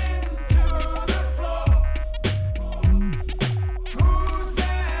 Falling to the floor. Who's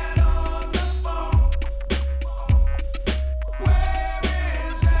that on the phone? Where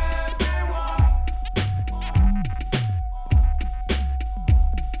is everyone?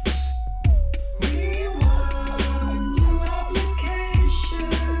 We want a new application.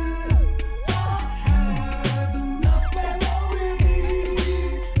 I have enough memory.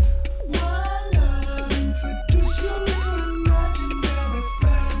 Wanna introduce your new imaginary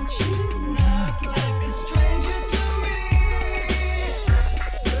friend. She's not like a stranger to me.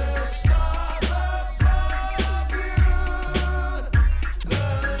 The stars above you, the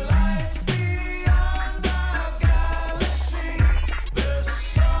lights beyond our galaxy, the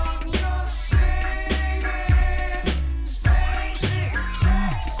song you're singing, spacey,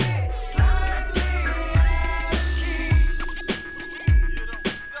 sexy, slightly out of key. You don't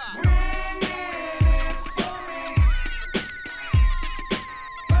stop. Bringing it for me.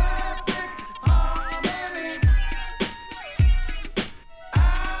 Perfect harmony. I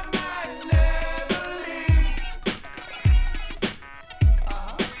might never leave.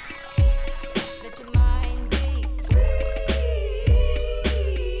 Let your mind be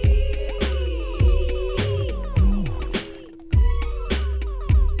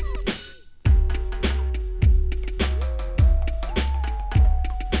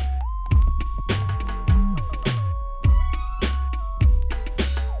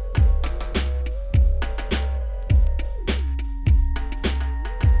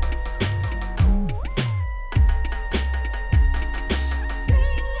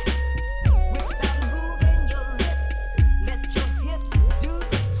without moving your lips. Let your hips do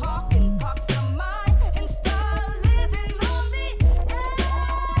the talking. Pop your mind and start living on the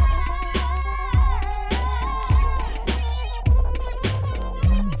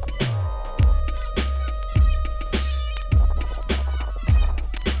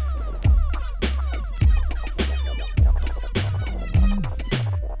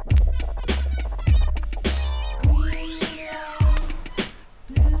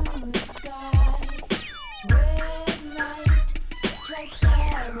blue sky, red night,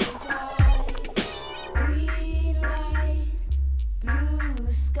 transparent eyes. Green light,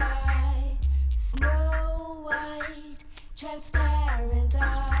 blue sky, snow white, transparent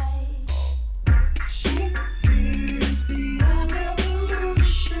eyes. She is beyond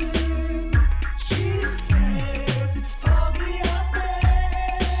evolution. She says it's foggy out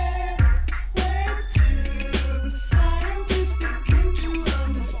there. Wait till the scientists begin to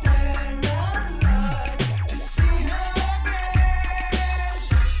understand our life, to see her again.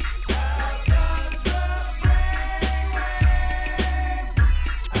 How does the brainwave?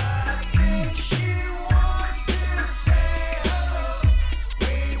 I think she wants to say hello.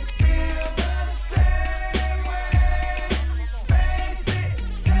 We feel the same way. Spacey,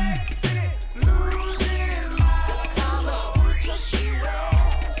 sexy, losing my Kama Sutra she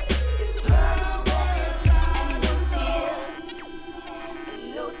wears is blood, sweat, and no tears.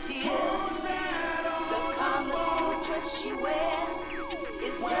 No tears. The Kama Sutra she wears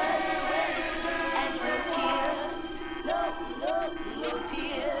is blood, sweat, and no tears. No, no, no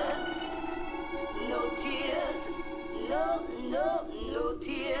tears. No tears. No, no, no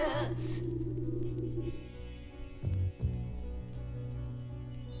tears.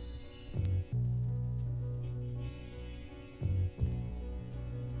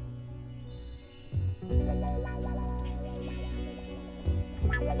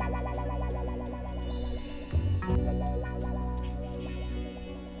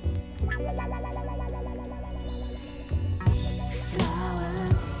 Flower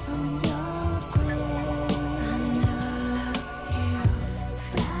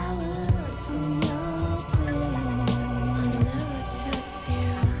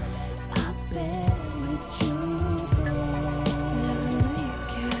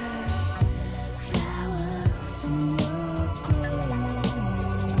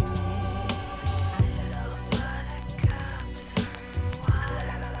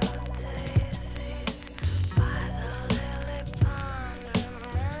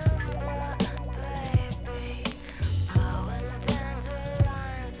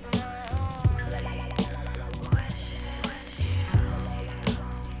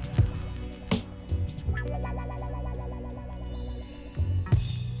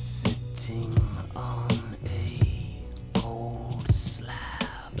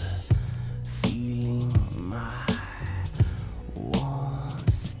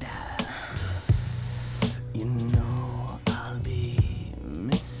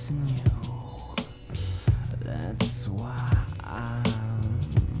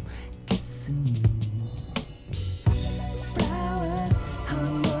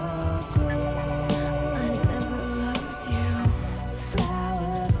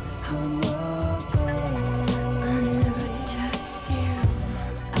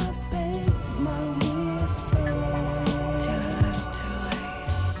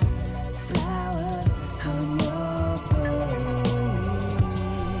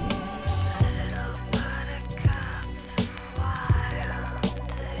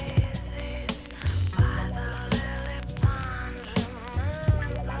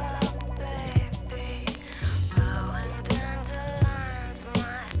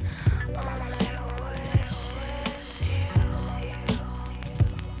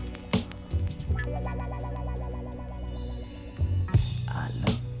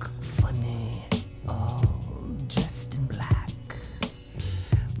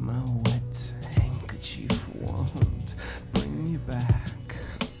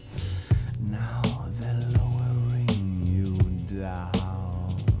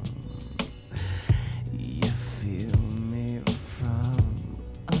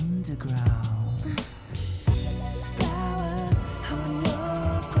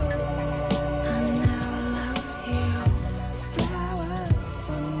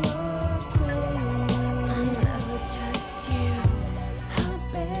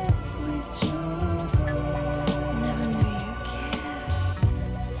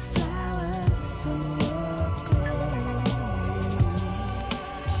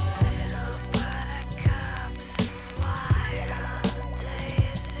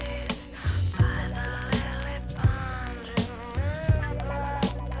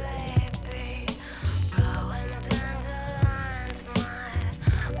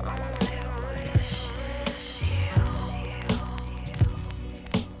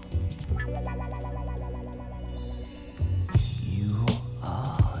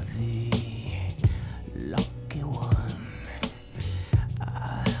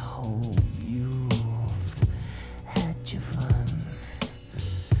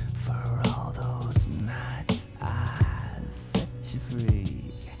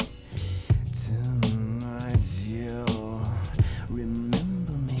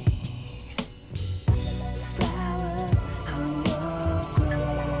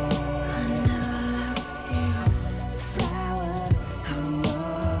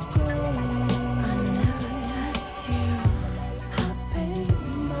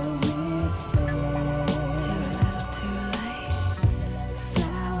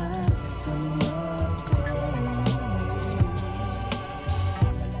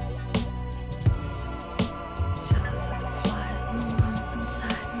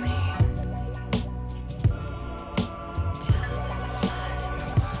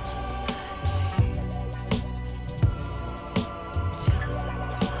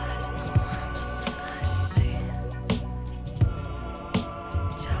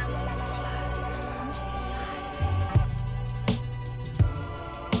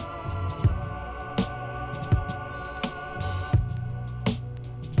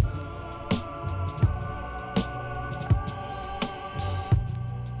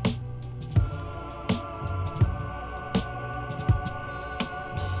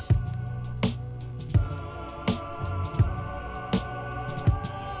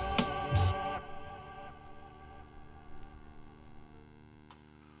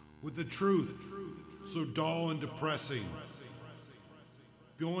with the truth so dull and depressing.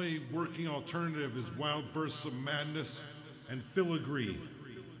 The only working alternative is wild bursts of madness and filigree.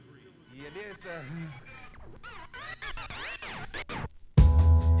 Yeah, there's a...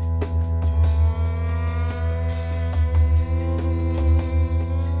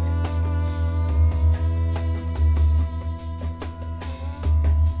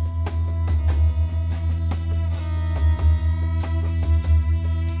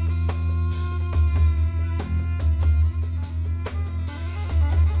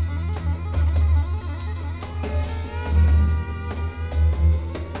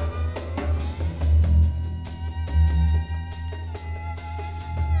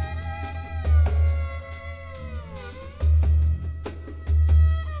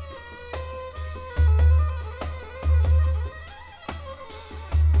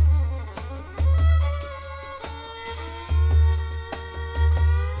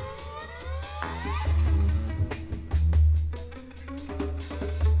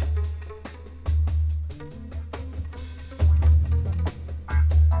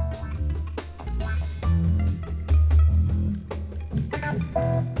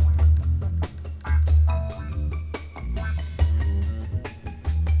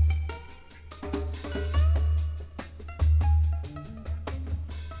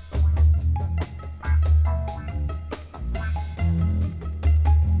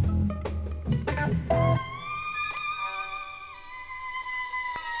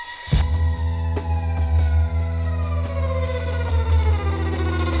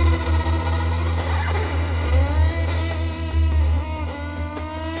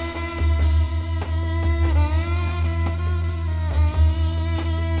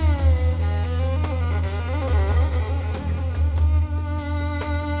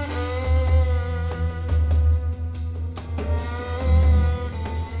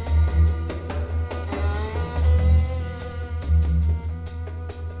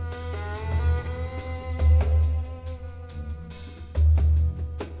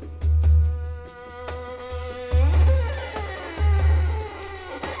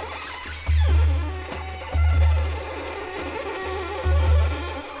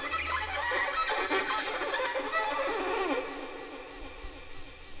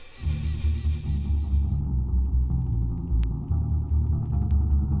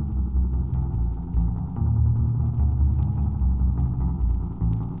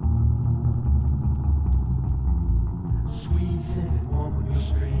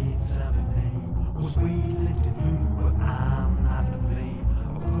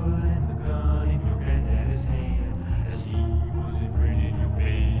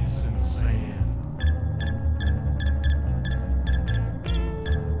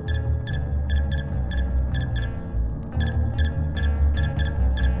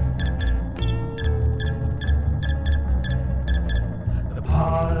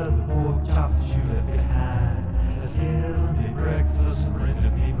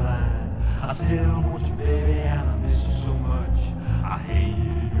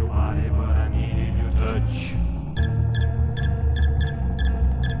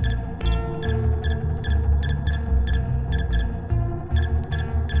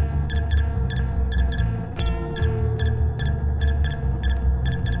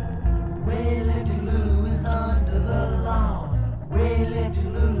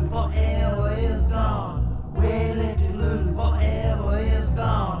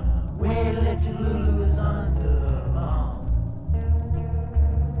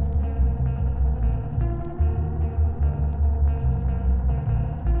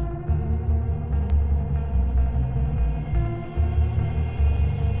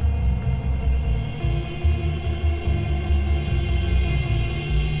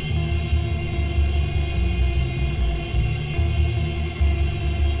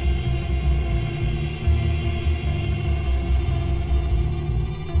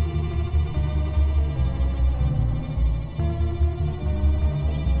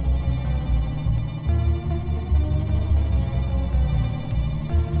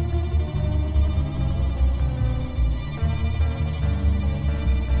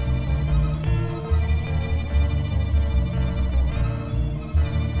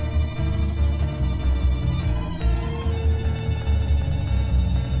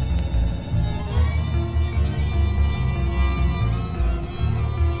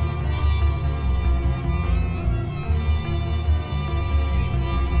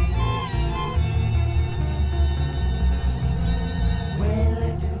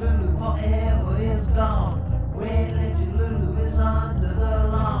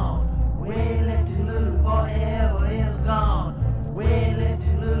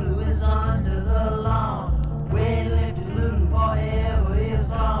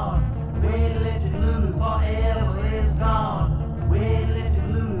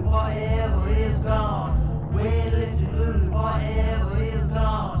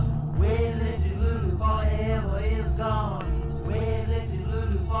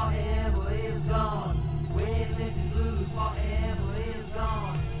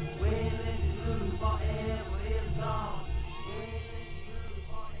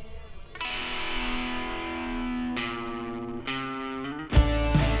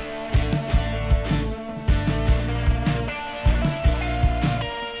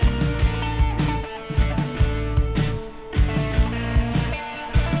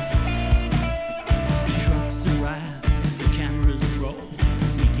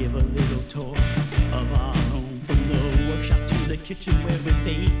 kitchen where we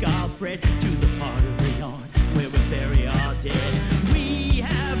bake our bread, to the part of the yard where we bury our dead. We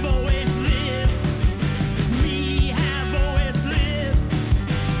have always lived. We have always lived.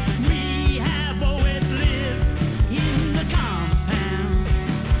 We have always lived in the compound.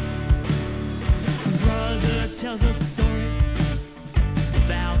 Brother tells us stories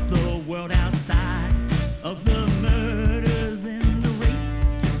about the world outside, of the murders and the rapes,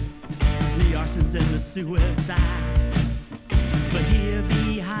 the arsons and the suicides. But here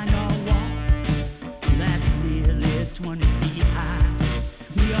behind our wall, that's nearly 20 feet high,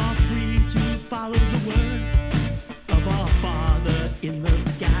 we are free to follow the words of our Father in the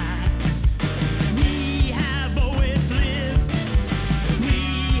sky. We have always lived.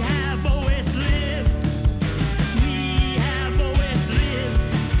 We have always lived. We have always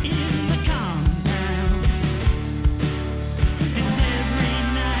lived in the compound. And every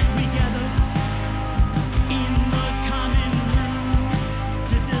night we gather in the common room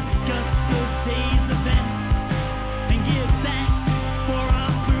to discuss the day's events and give thanks for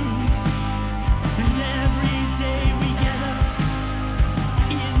our food. And every day we gather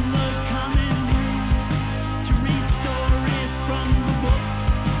in the common room to read stories from the book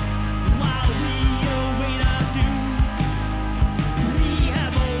while we await our doom. We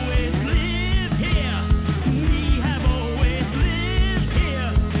have always lived here. We have always lived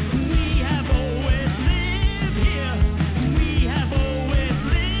here. We have always lived here. We have always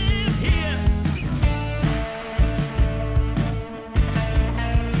lived here.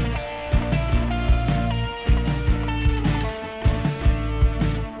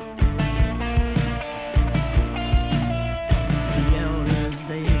 The elders,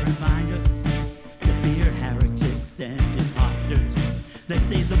 they remind us to fear heretics and imposters. They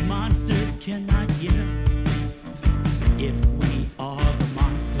say the monsters cannot get us if we are the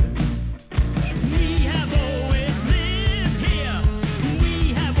monsters. We have always lived here.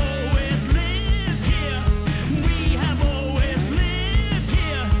 We have always lived here. We have always lived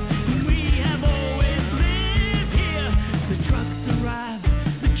here. We have always lived here. The trucks arrive,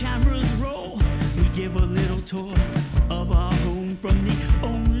 the cameras roll. We give a little tour of our home from the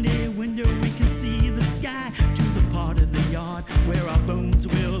only window we can see the sky, to the part of the yard where our bones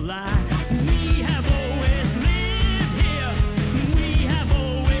will lie. We have always lived here. We have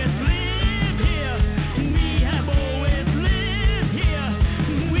always lived here. We have always lived here.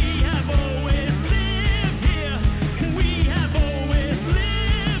 We have always lived here. We have always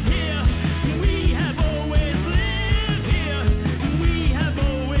lived here. We have always lived here. We have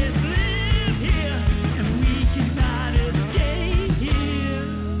always lived here. And we cannot escape here.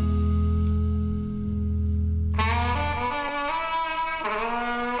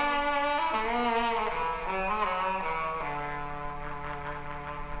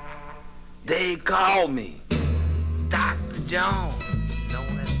 They call me Dr. Jones,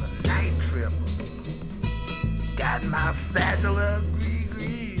 known as the Night Tripper. Got my satchel of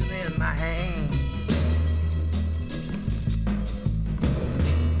grease in my hand.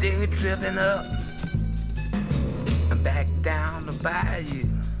 They were tripping up and back down the bayou.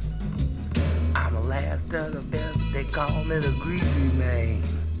 I'm the last of the best, they call me the greasy man.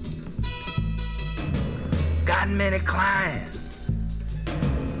 Got many clients,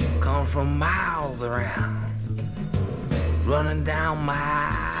 come from miles around, running down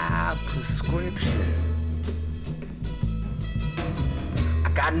my prescription. I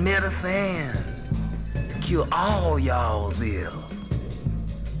got medicine to cure all y'all's ills.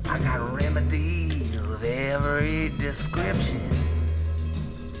 I got remedies of every description.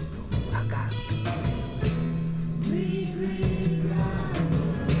 I got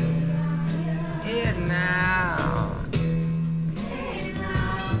it now.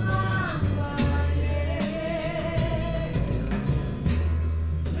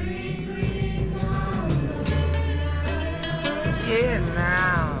 Yeah,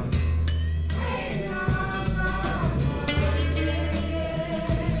 now.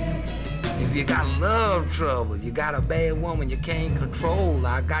 If you got love trouble, you got a bad woman you can't control,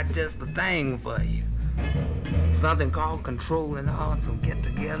 I got just the thing for you. Something called controlling on some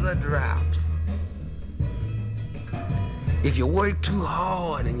get-together drops. If you work too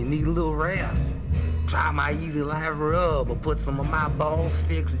hard and you need a little rest, try my Easy Life Rub or put some of my Boss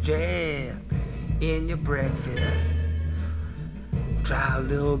Fix jab in your breakfast. Try a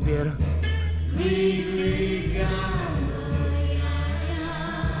little bit of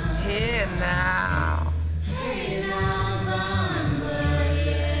head now.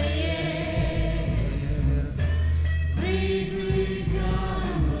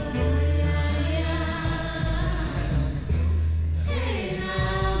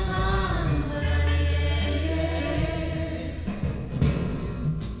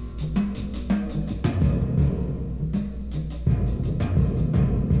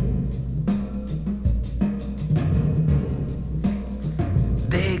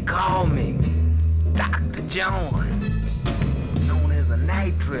 call me Dr. John, known as a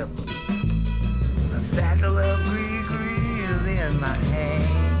night tripper. A satchel of gree is in my hand.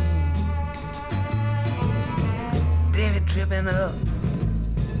 Then it tripping up,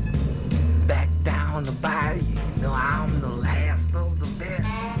 back down the bayou. You know I'm the last of the best.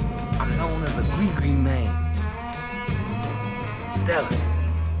 I'm known as a gree man. Selling.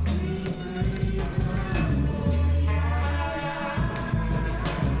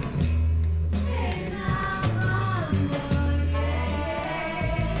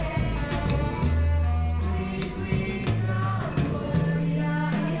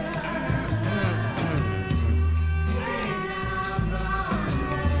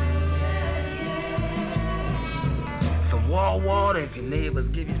 Some warm water if your neighbors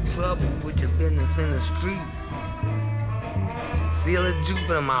give you trouble. Put your business in the street. Seal of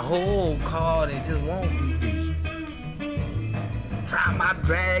Jupiter, my whole card, it just won't be beat. Try my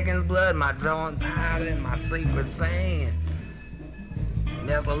dragon's blood, my drawn powder, and my sacred sand.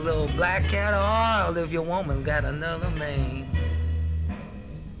 There's a little black cat oil if your woman got another man.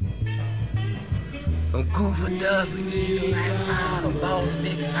 Some goofy dust, like powder, balls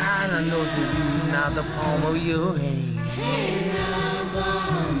fixed powder, knows you using out the palm of your hand.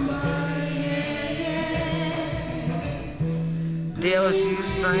 Devil shoe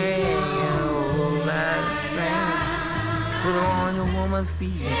string, oh, like sand. Put her on your woman's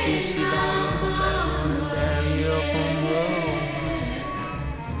feet and see if she don't know that one and daddy up on road.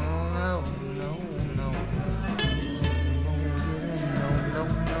 No.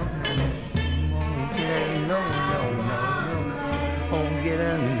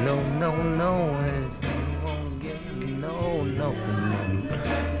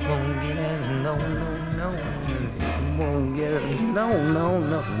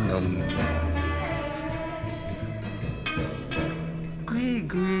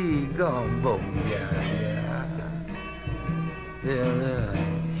 Gree, gumbo, yeah.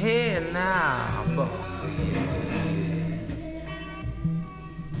 Hey now, bumbo, yeah.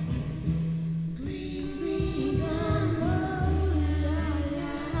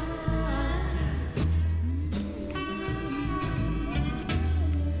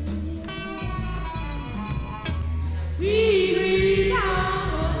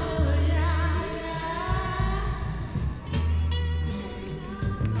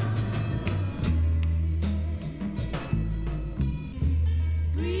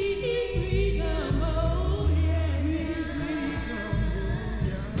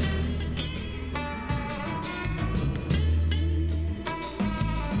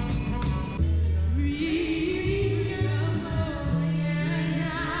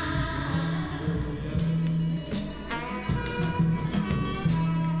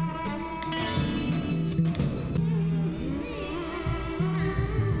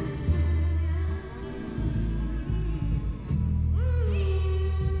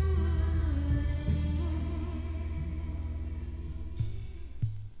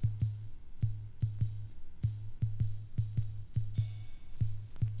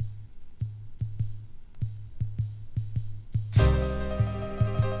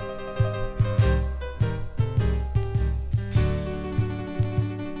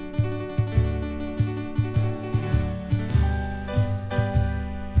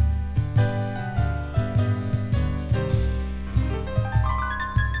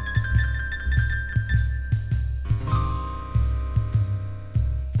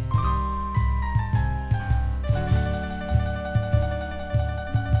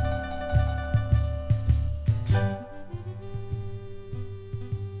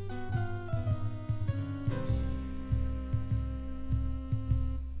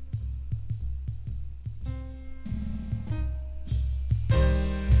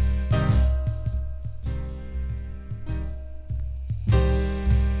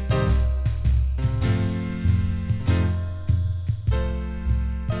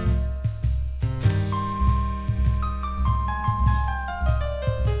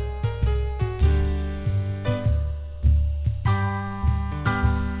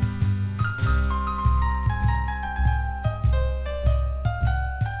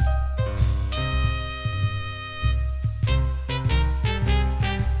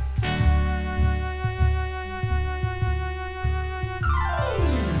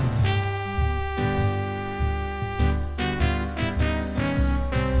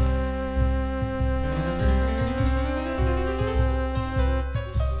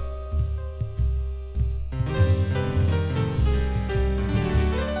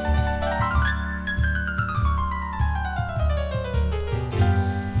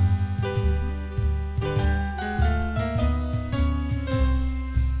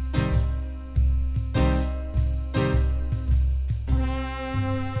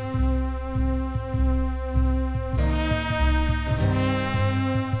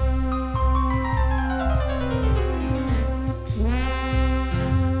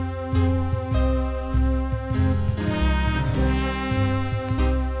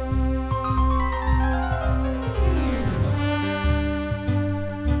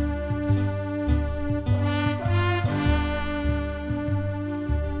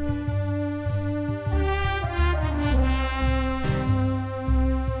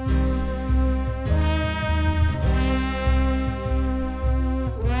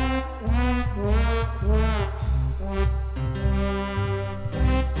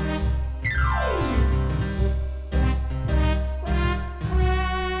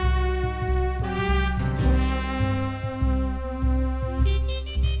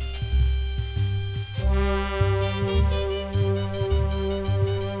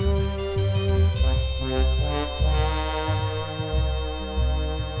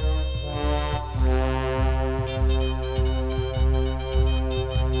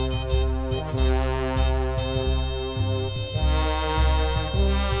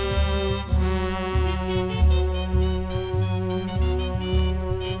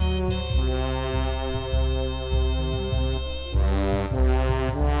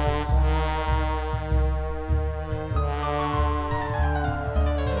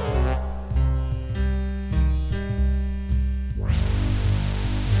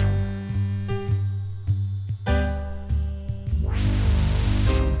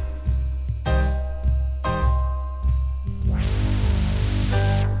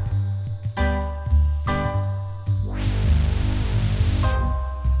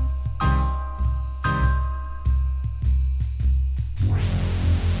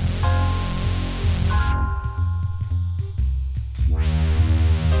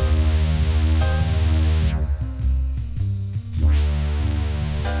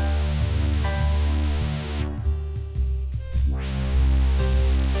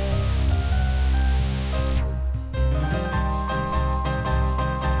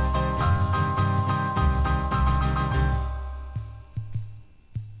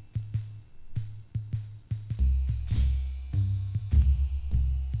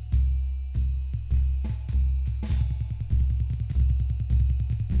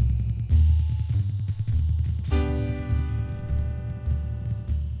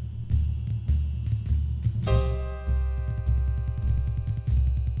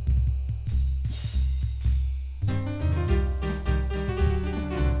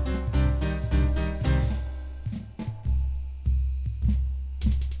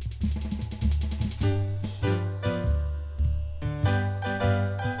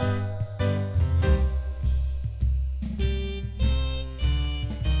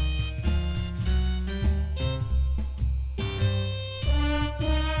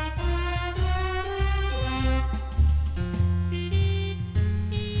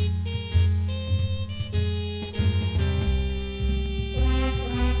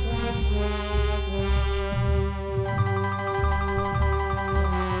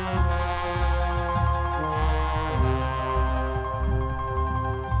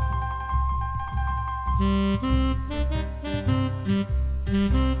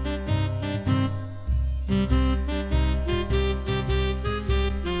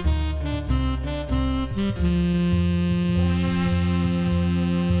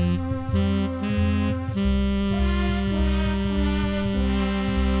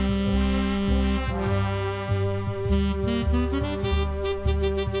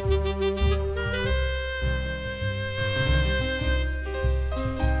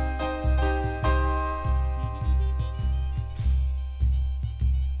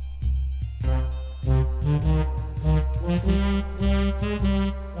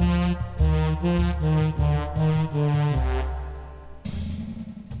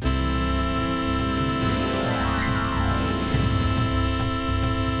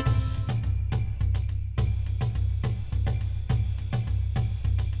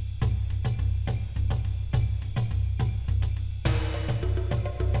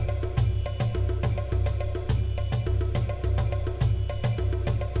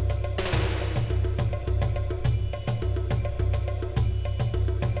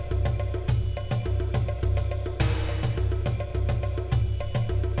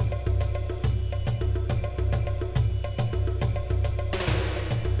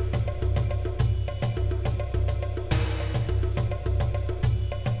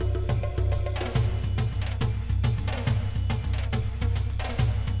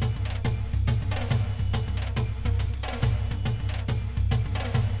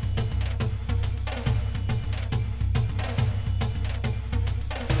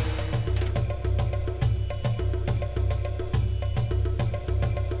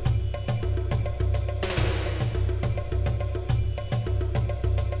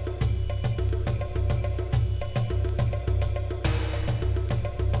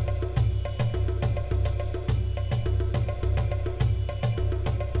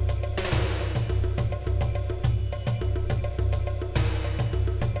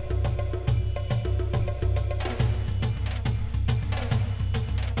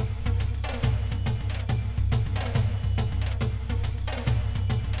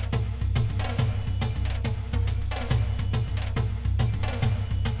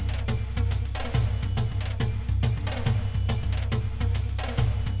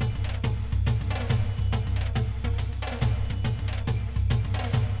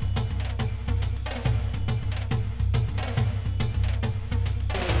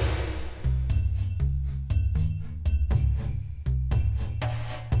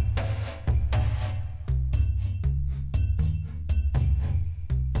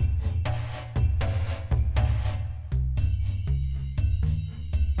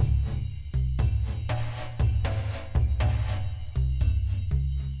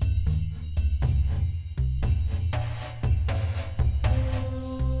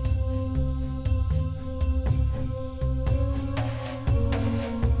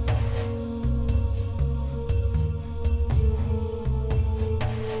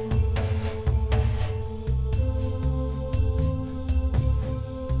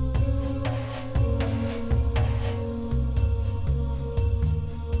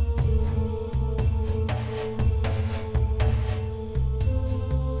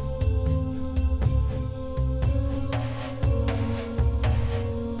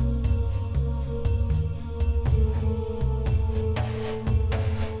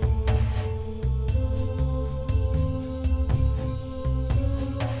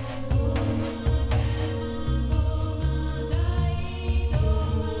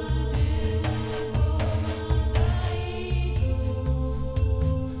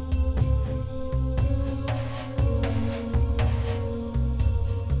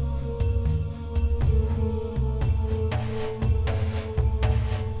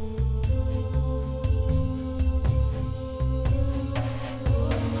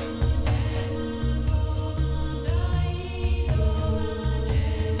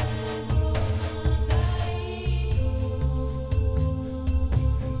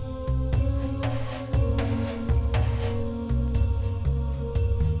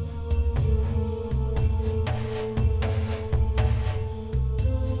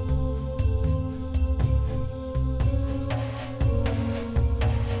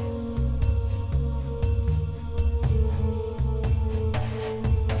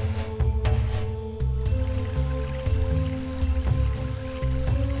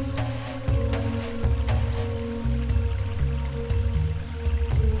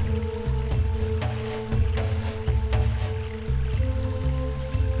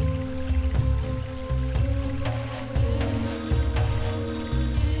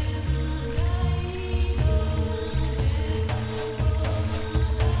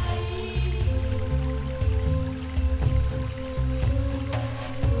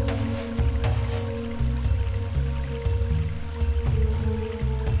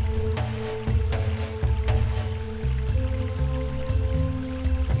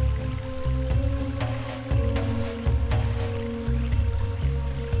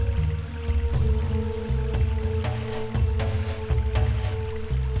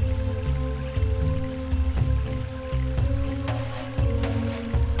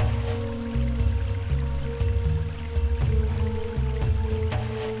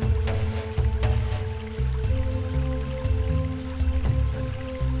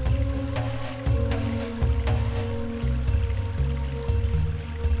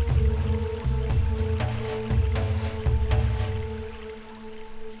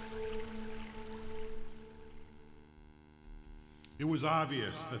 was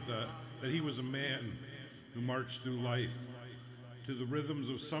obvious that he was a man who marched through life to the rhythms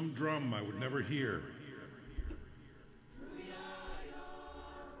of some drum I would never hear.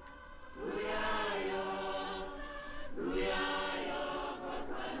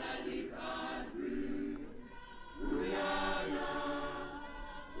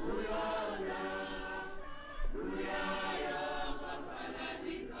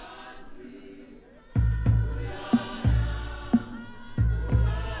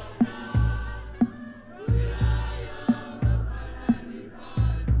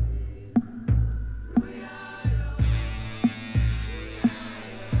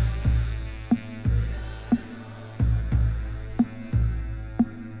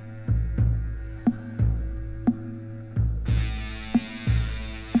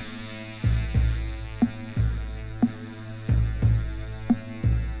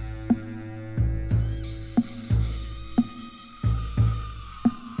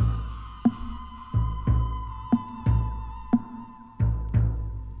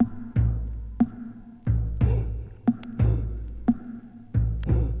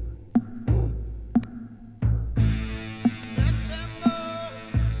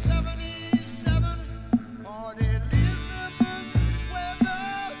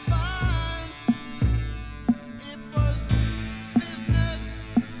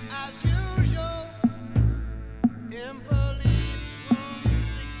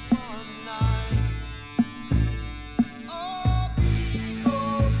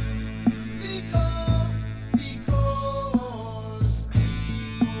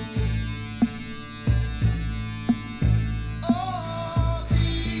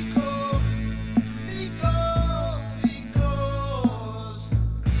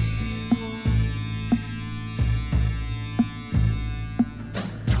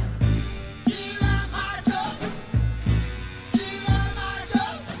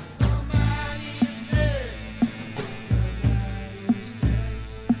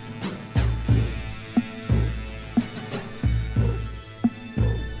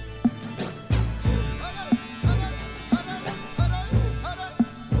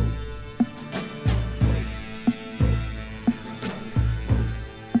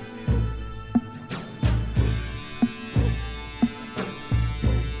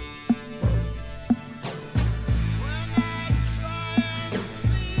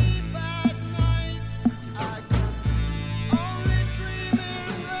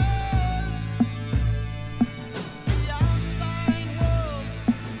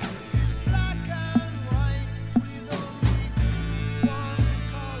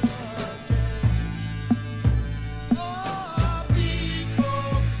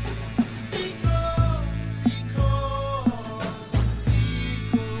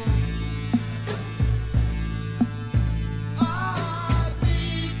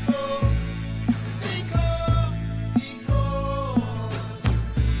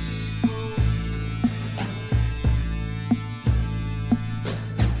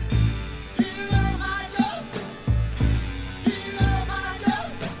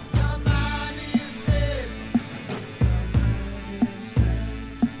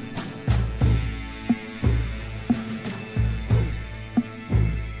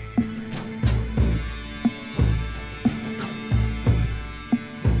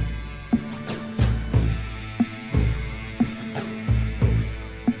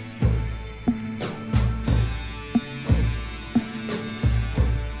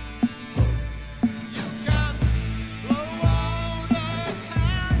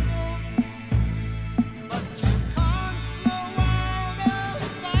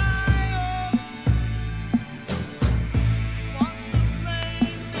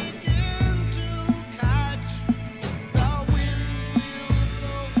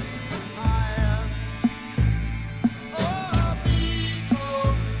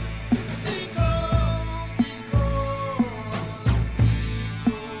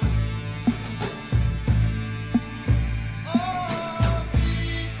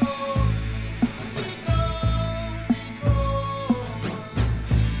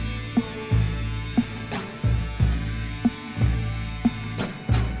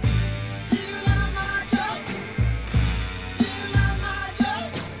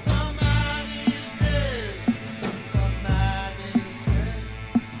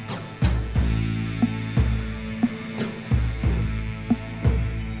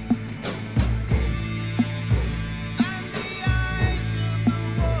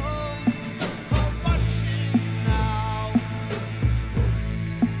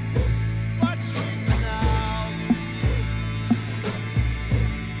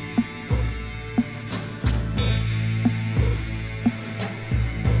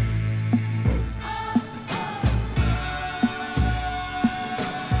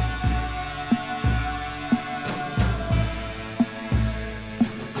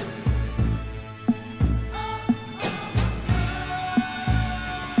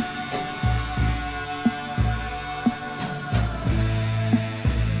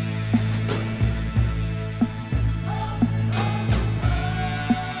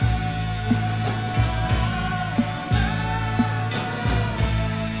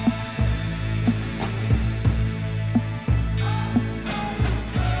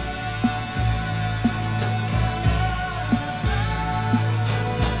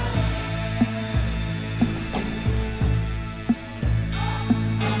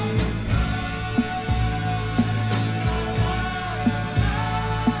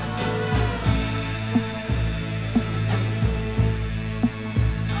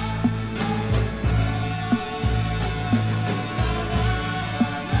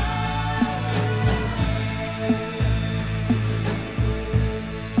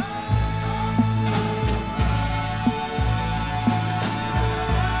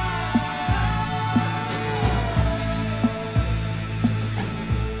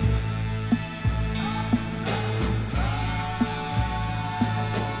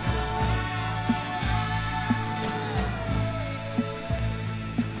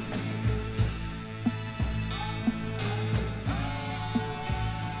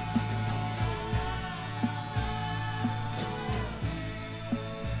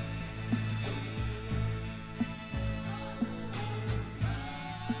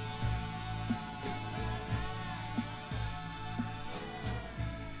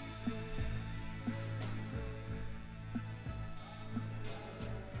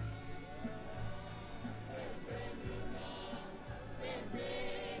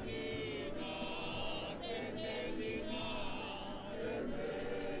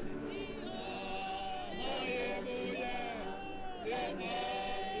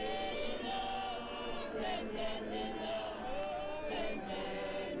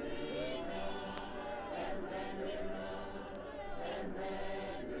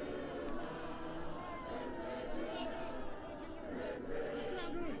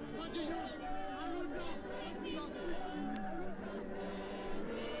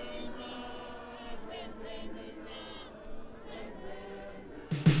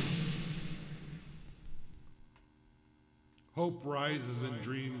 Hope rises and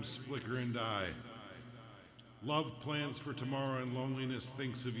dreams flicker and die. Love plans for tomorrow and loneliness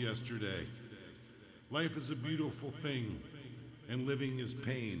thinks of yesterday. Life is a beautiful thing, and living is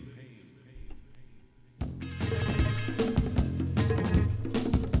pain.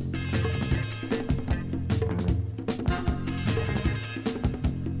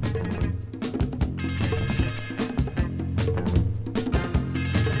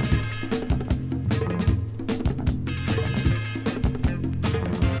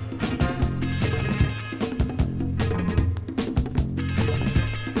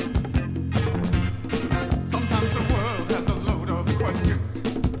 Sometimes the world has a load of questions.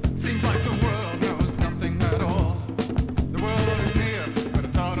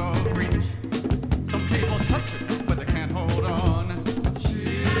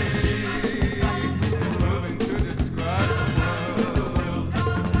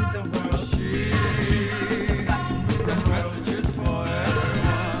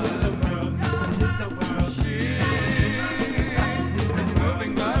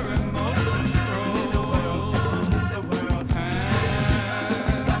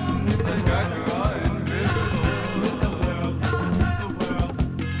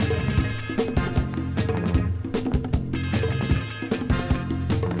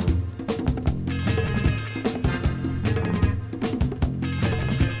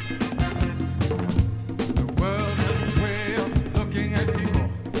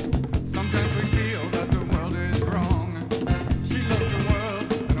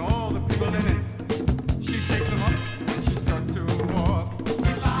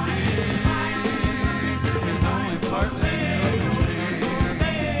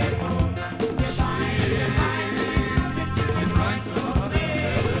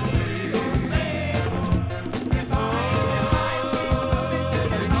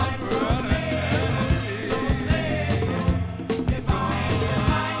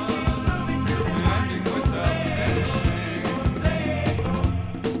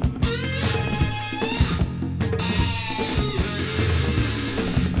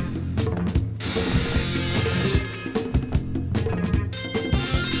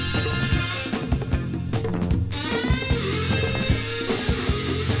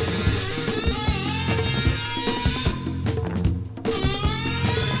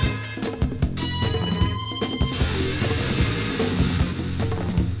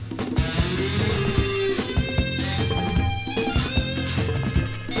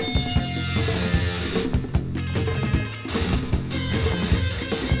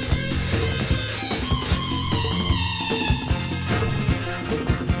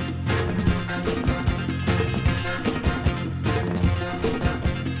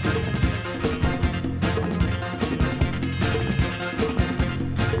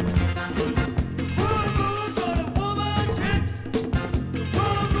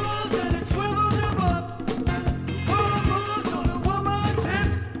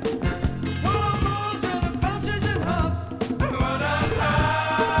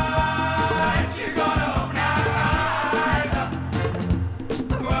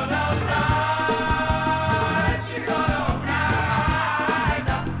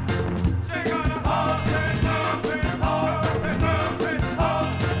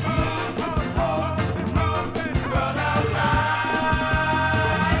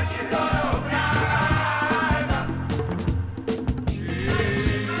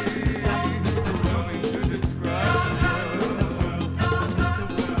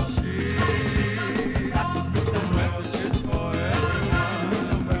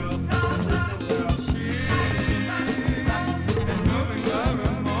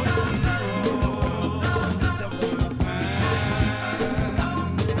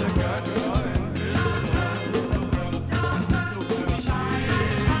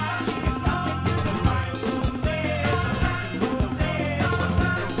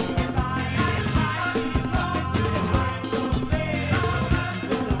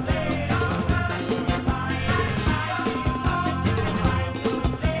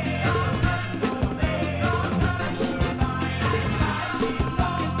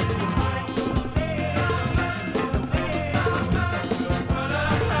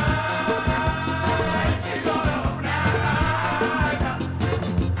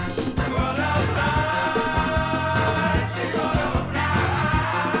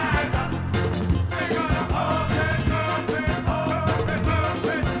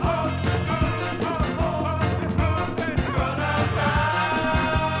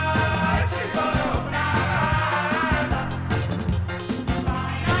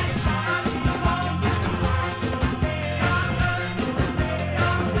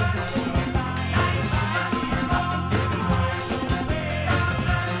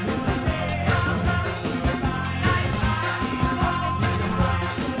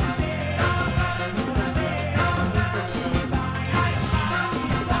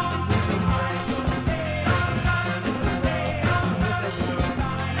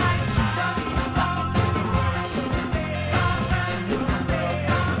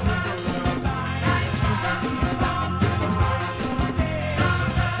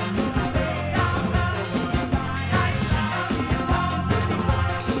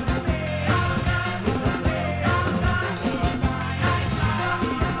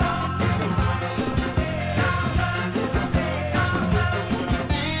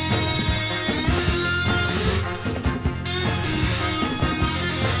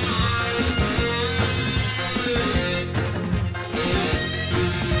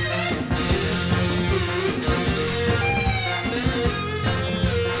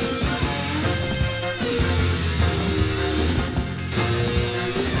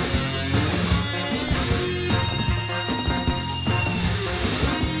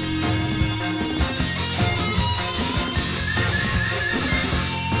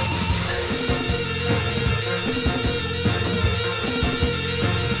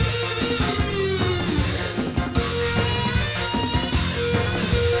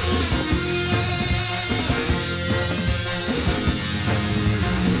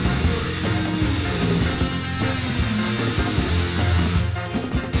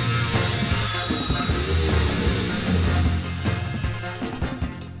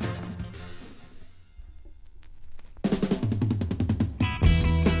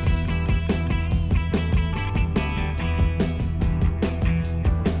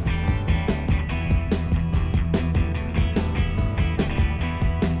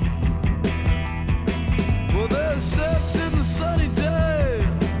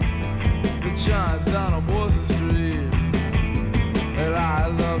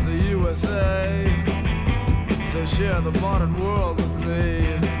 will share the modern world with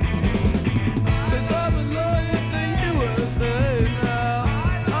me. 'Cause I'm in love with the USA now.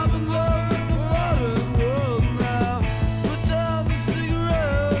 I'm in love with the modern world now. Put down the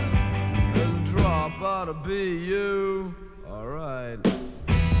cigarette and drop out of BU. Alright.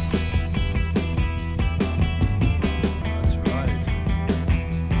 That's right.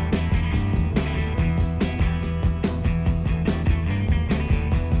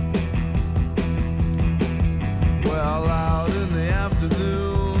 Well, out in the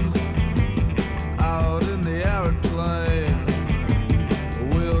afternoon, out in the arid plain,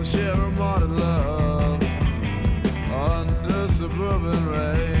 we'll share a modern love under suburban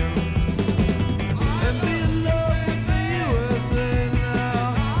rain. And be in love with the USA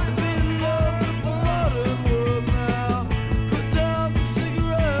now, and be in love with the modern world now. Put down the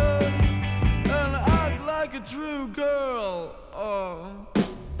cigarette and act like a true girl. Oh.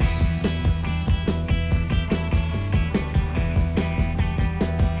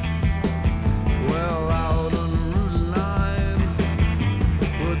 Well, out on Route 9,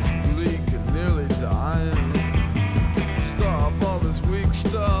 what's bleak and nearly dying. Stop all this weak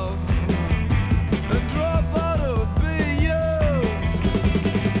stuff and drop out of BU.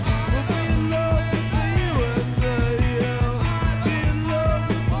 We'll be in love with the USA, yeah. Be in love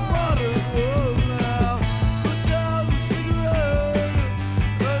with the modern world now. Put down the cigarette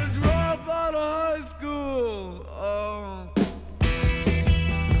and drop out of high school. Oh.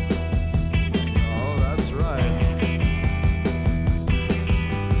 Oh, that's right.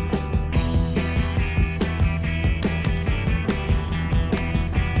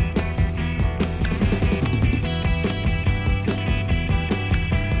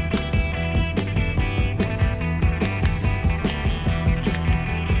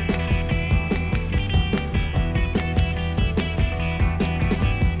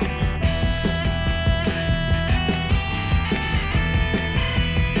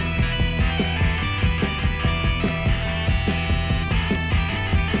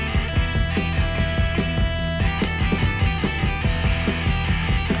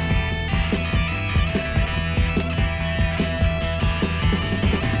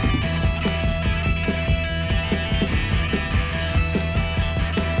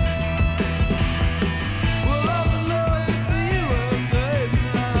 Well, I'm in love with the USA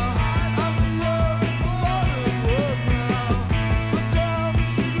now. I'm in love with the modern world now. Put down the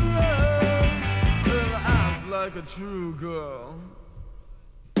cigarette and act like a true girl.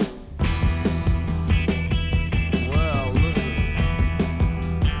 Well, listen.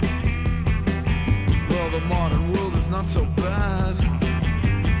 Well, the modern world is not so bad.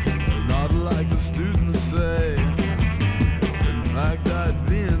 Not like the students say. In fact, I'd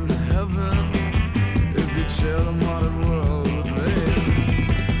be in heaven if you'd share the modern world with me.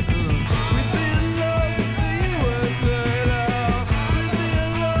 We'd be in love with the USA now. We'd be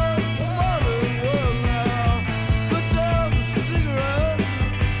in love with the modern world now. Put down the cigarette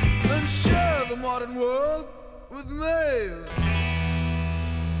and share the modern world with me.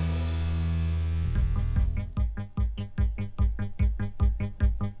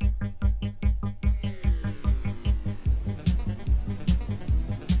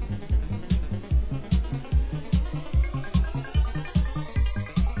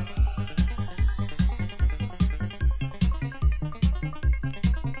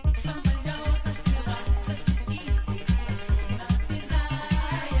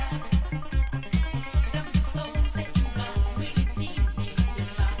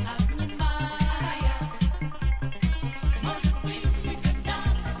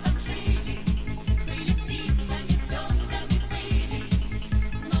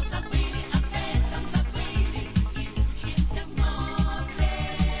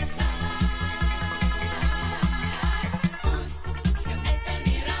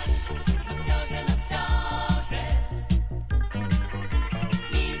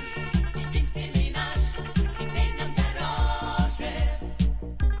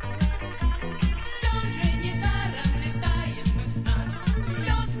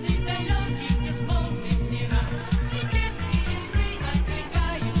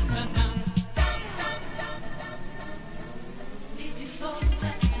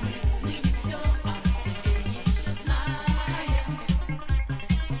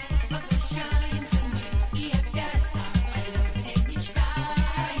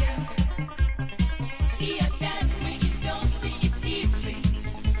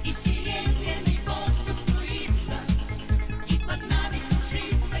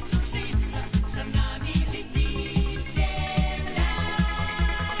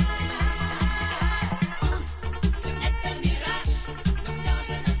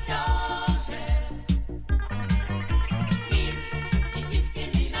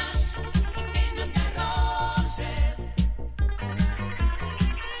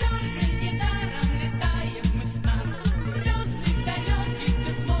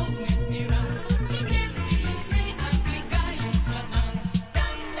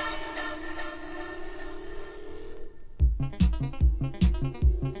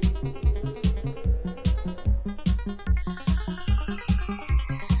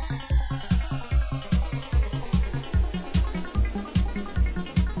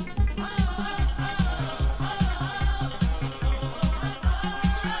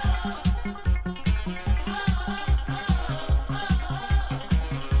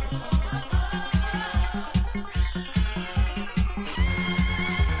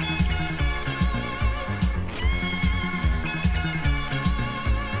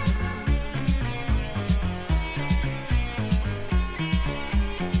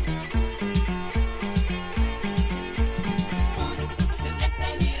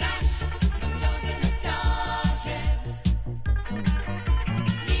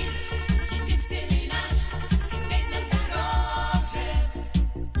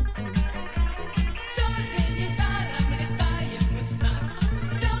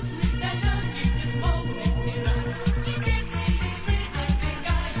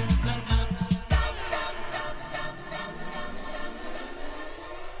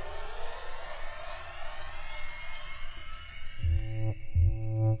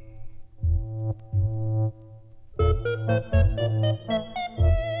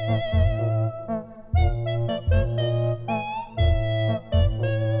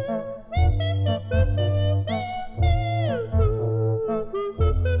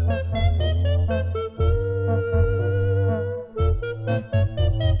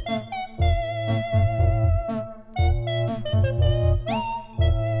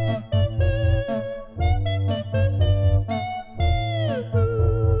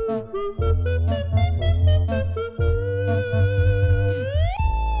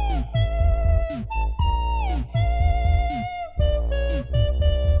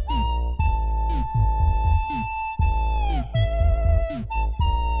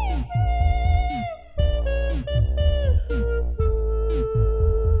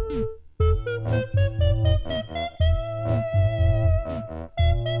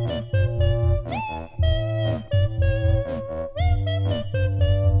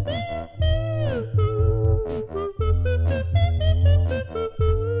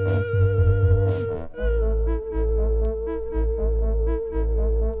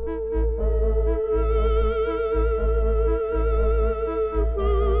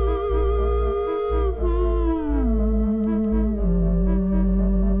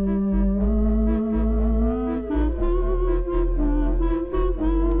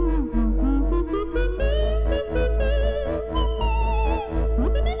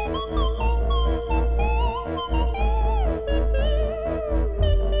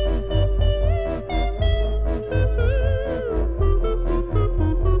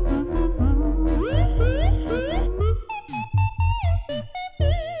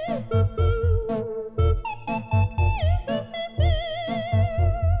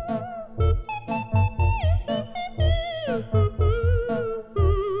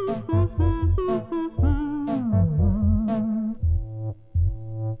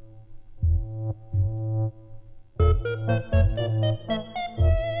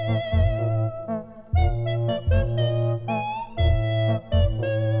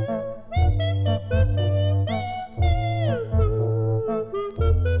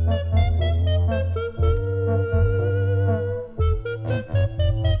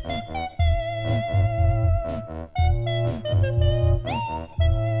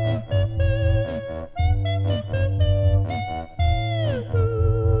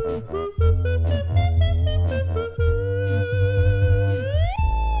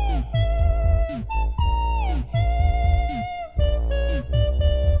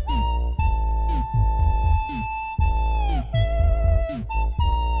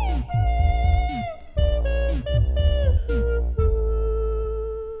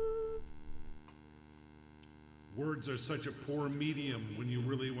 Words are such a poor medium when you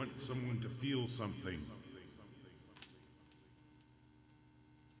really want someone to feel something.